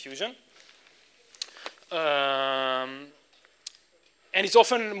normal diffusion. And it's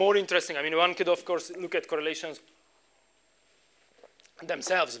often more interesting. I mean, one could, of course, look at correlations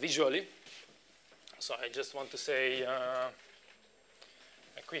themselves visually. So I just want to say a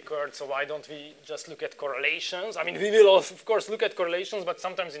quick word. So why don't we just look at correlations? I mean, we will, of course, look at correlations, but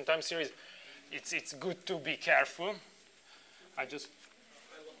sometimes in time series, it's good to be careful. I missed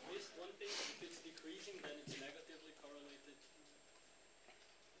one thing. If it's decreasing, then it's negatively correlated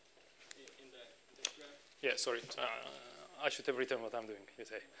in the graph. Yeah, sorry. I should have written what I'm doing, you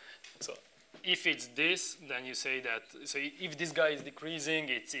say. So if it's this, then you say that, so if this guy is decreasing,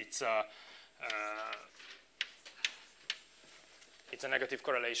 it's a negative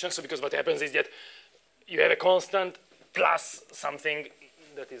correlation. So because what happens is that you have a constant plus something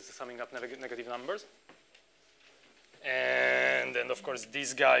that is summing up negative numbers. And then, of course,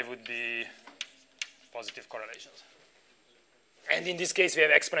 this guy would be positive correlations. And in this case, we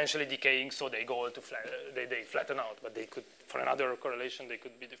have exponentially decaying, so they go to they flatten out. But they could, for another correlation, they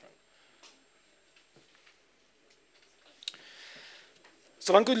could be different.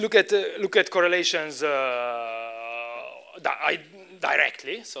 So one could look at correlations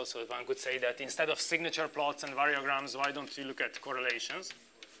directly. So one could say that instead of signature plots and variograms, why don't we look at correlations?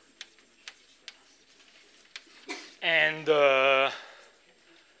 And so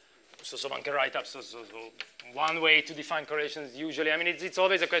one can write up. So one way to define correlations usually, I mean, it's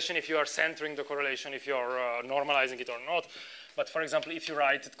always a question if you are centering the correlation, if you are normalizing it or not. But for example, if you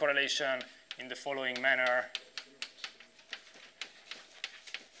write correlation in the following manner,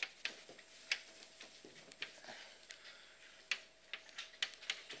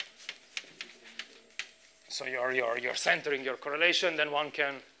 so you're centering your correlation, then one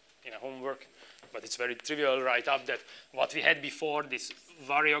can, in a homework, but it's very trivial, write up that what we had before, this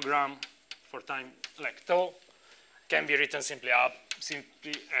variogram for time like tau, can be written simply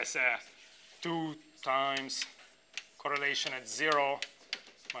as a 2 times correlation at 0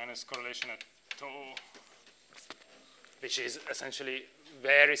 minus correlation at tau, which is essentially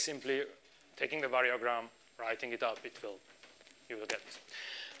very simply taking the variogram, writing it up, you will get this.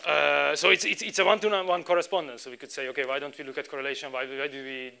 So it's a one-to-one correspondence. So we could say, okay, why don't we look at correlation? Why do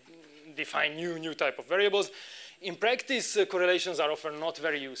we define new type of variables? In practice, correlations are often not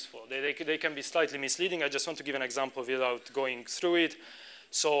very useful. They can be slightly misleading. I just want to give an example without going through it.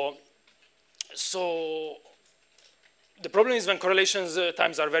 So the problem is when correlations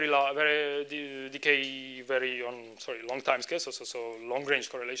times are very long, decay very on long time scale. So long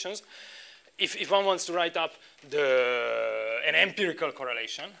range correlations. If one wants to write up an empirical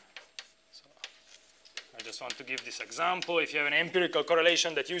correlation, so I just want to give this example. If you have an empirical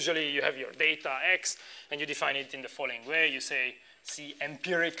correlation that usually you have your data X and you define it in the following way, you say C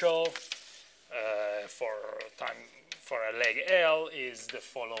empirical for a leg L is the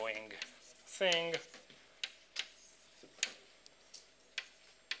following thing.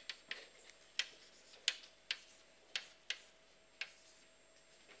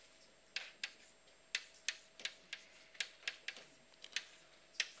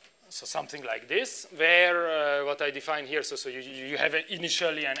 So something like this, where what I define here, so you have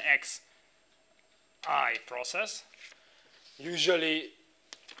initially an xi process. Usually,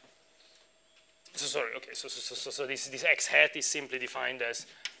 so this x hat is simply defined as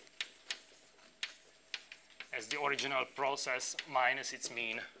the original process minus its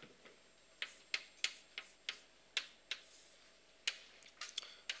mean.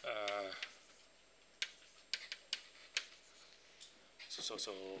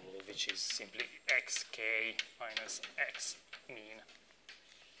 So which is simply xk minus x mean.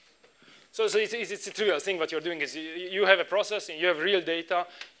 So it's a trivial thing. What you're doing is you have a process and you have real data.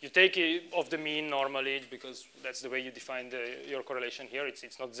 You take it off the mean normally because that's the way you define your correlation here.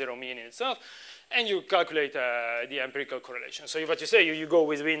 It's not zero mean in itself. And you calculate the empirical correlation. So what you say, you go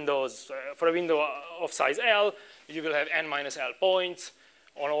with windows. For a window of size L, you will have n minus L points.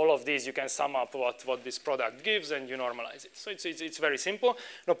 On all of these, you can sum up what this product gives, and you normalize it. So it's very simple.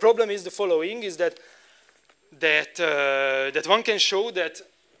 The problem is the following: is that one can show that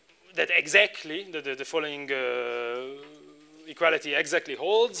exactly the following equality exactly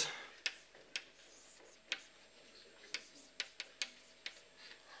holds.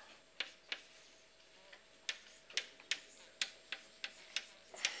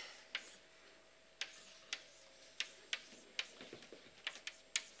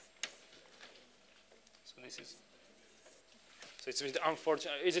 So it's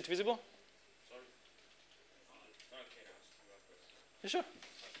unfortunate. Is it visible? Sorry. Can I ask you a question? Sure.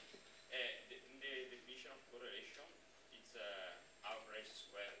 In the definition of correlation, it's average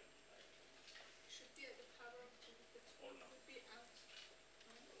square. Right? Should be at the power of 2. Or not? Would be out.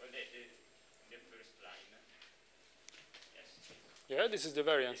 Well, the first line. Yes. Yeah, this is the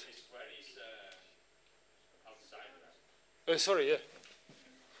variance. The square is outside, right? Sorry, yeah.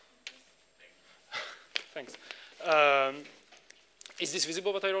 Thanks. Is this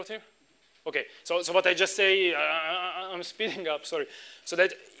visible what I wrote here? Okay, so what I just say, I'm speeding up, sorry. So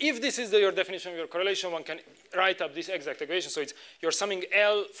that if this is your definition of your correlation, one can write up this exact equation. So you're summing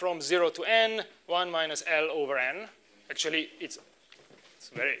L from 0 to n, 1 minus L over n. Actually, it's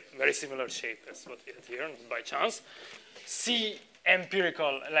very, very similar shape as what we had here, not by chance. C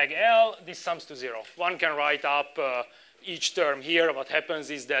empirical like L, this sums to 0. One can write up each term here. What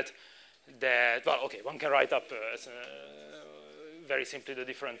happens is that well, okay, one can write up very simply the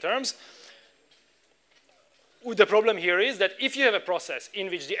different terms. The problem here is that if you have a process in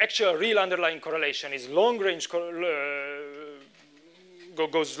which the actual real underlying correlation is long range,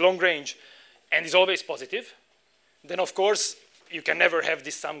 goes long range and is always positive, then of course you can never have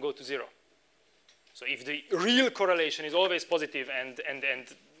this sum go to 0. So if the real correlation is always positive and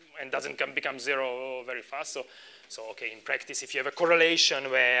doesn't become 0 very fast, so okay, in practice, if you have a correlation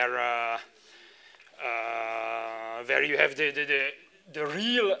where you have the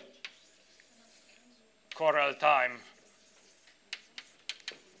real correl time,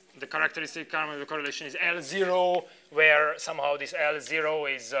 the characteristic term of the correlation is L0, where somehow this L0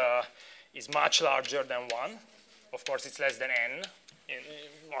 is much larger than 1. Of course, it's less than n.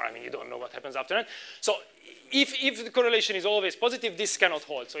 Or I mean, you don't know what happens after n. So if the correlation is always positive, this cannot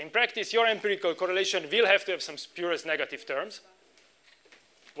hold. So in practice, your empirical correlation will have to have some spurious negative terms.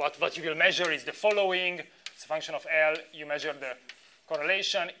 What you will measure is the following. It's a function of L. You measure the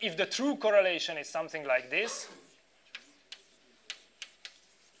correlation. If the true correlation is something like this,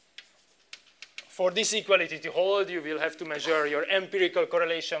 for this equality to hold, you will have to measure your empirical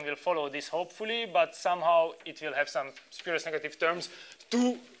correlation will follow this, hopefully, but somehow it will have some spurious negative terms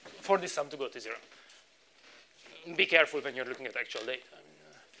for this sum to go to 0. Be careful when you're looking at actual data.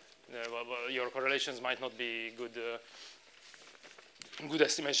 I mean, your correlations might not be good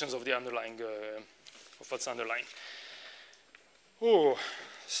estimations of the underlying, of what's underlying. Oh,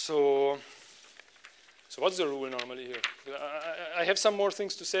 so what's the rule normally here? I have some more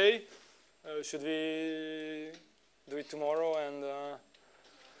things to say. Should we do it tomorrow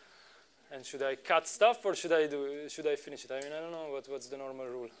and should I cut stuff or should I finish it? I mean, I don't know what's the normal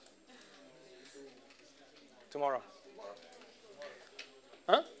rule. Tomorrow.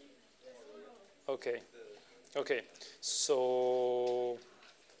 Huh? Okay. Okay. So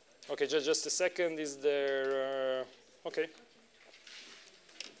okay, just a second. Is there okay.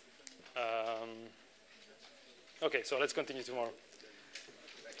 Okay, so let's continue tomorrow.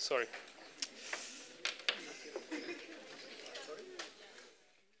 Sorry.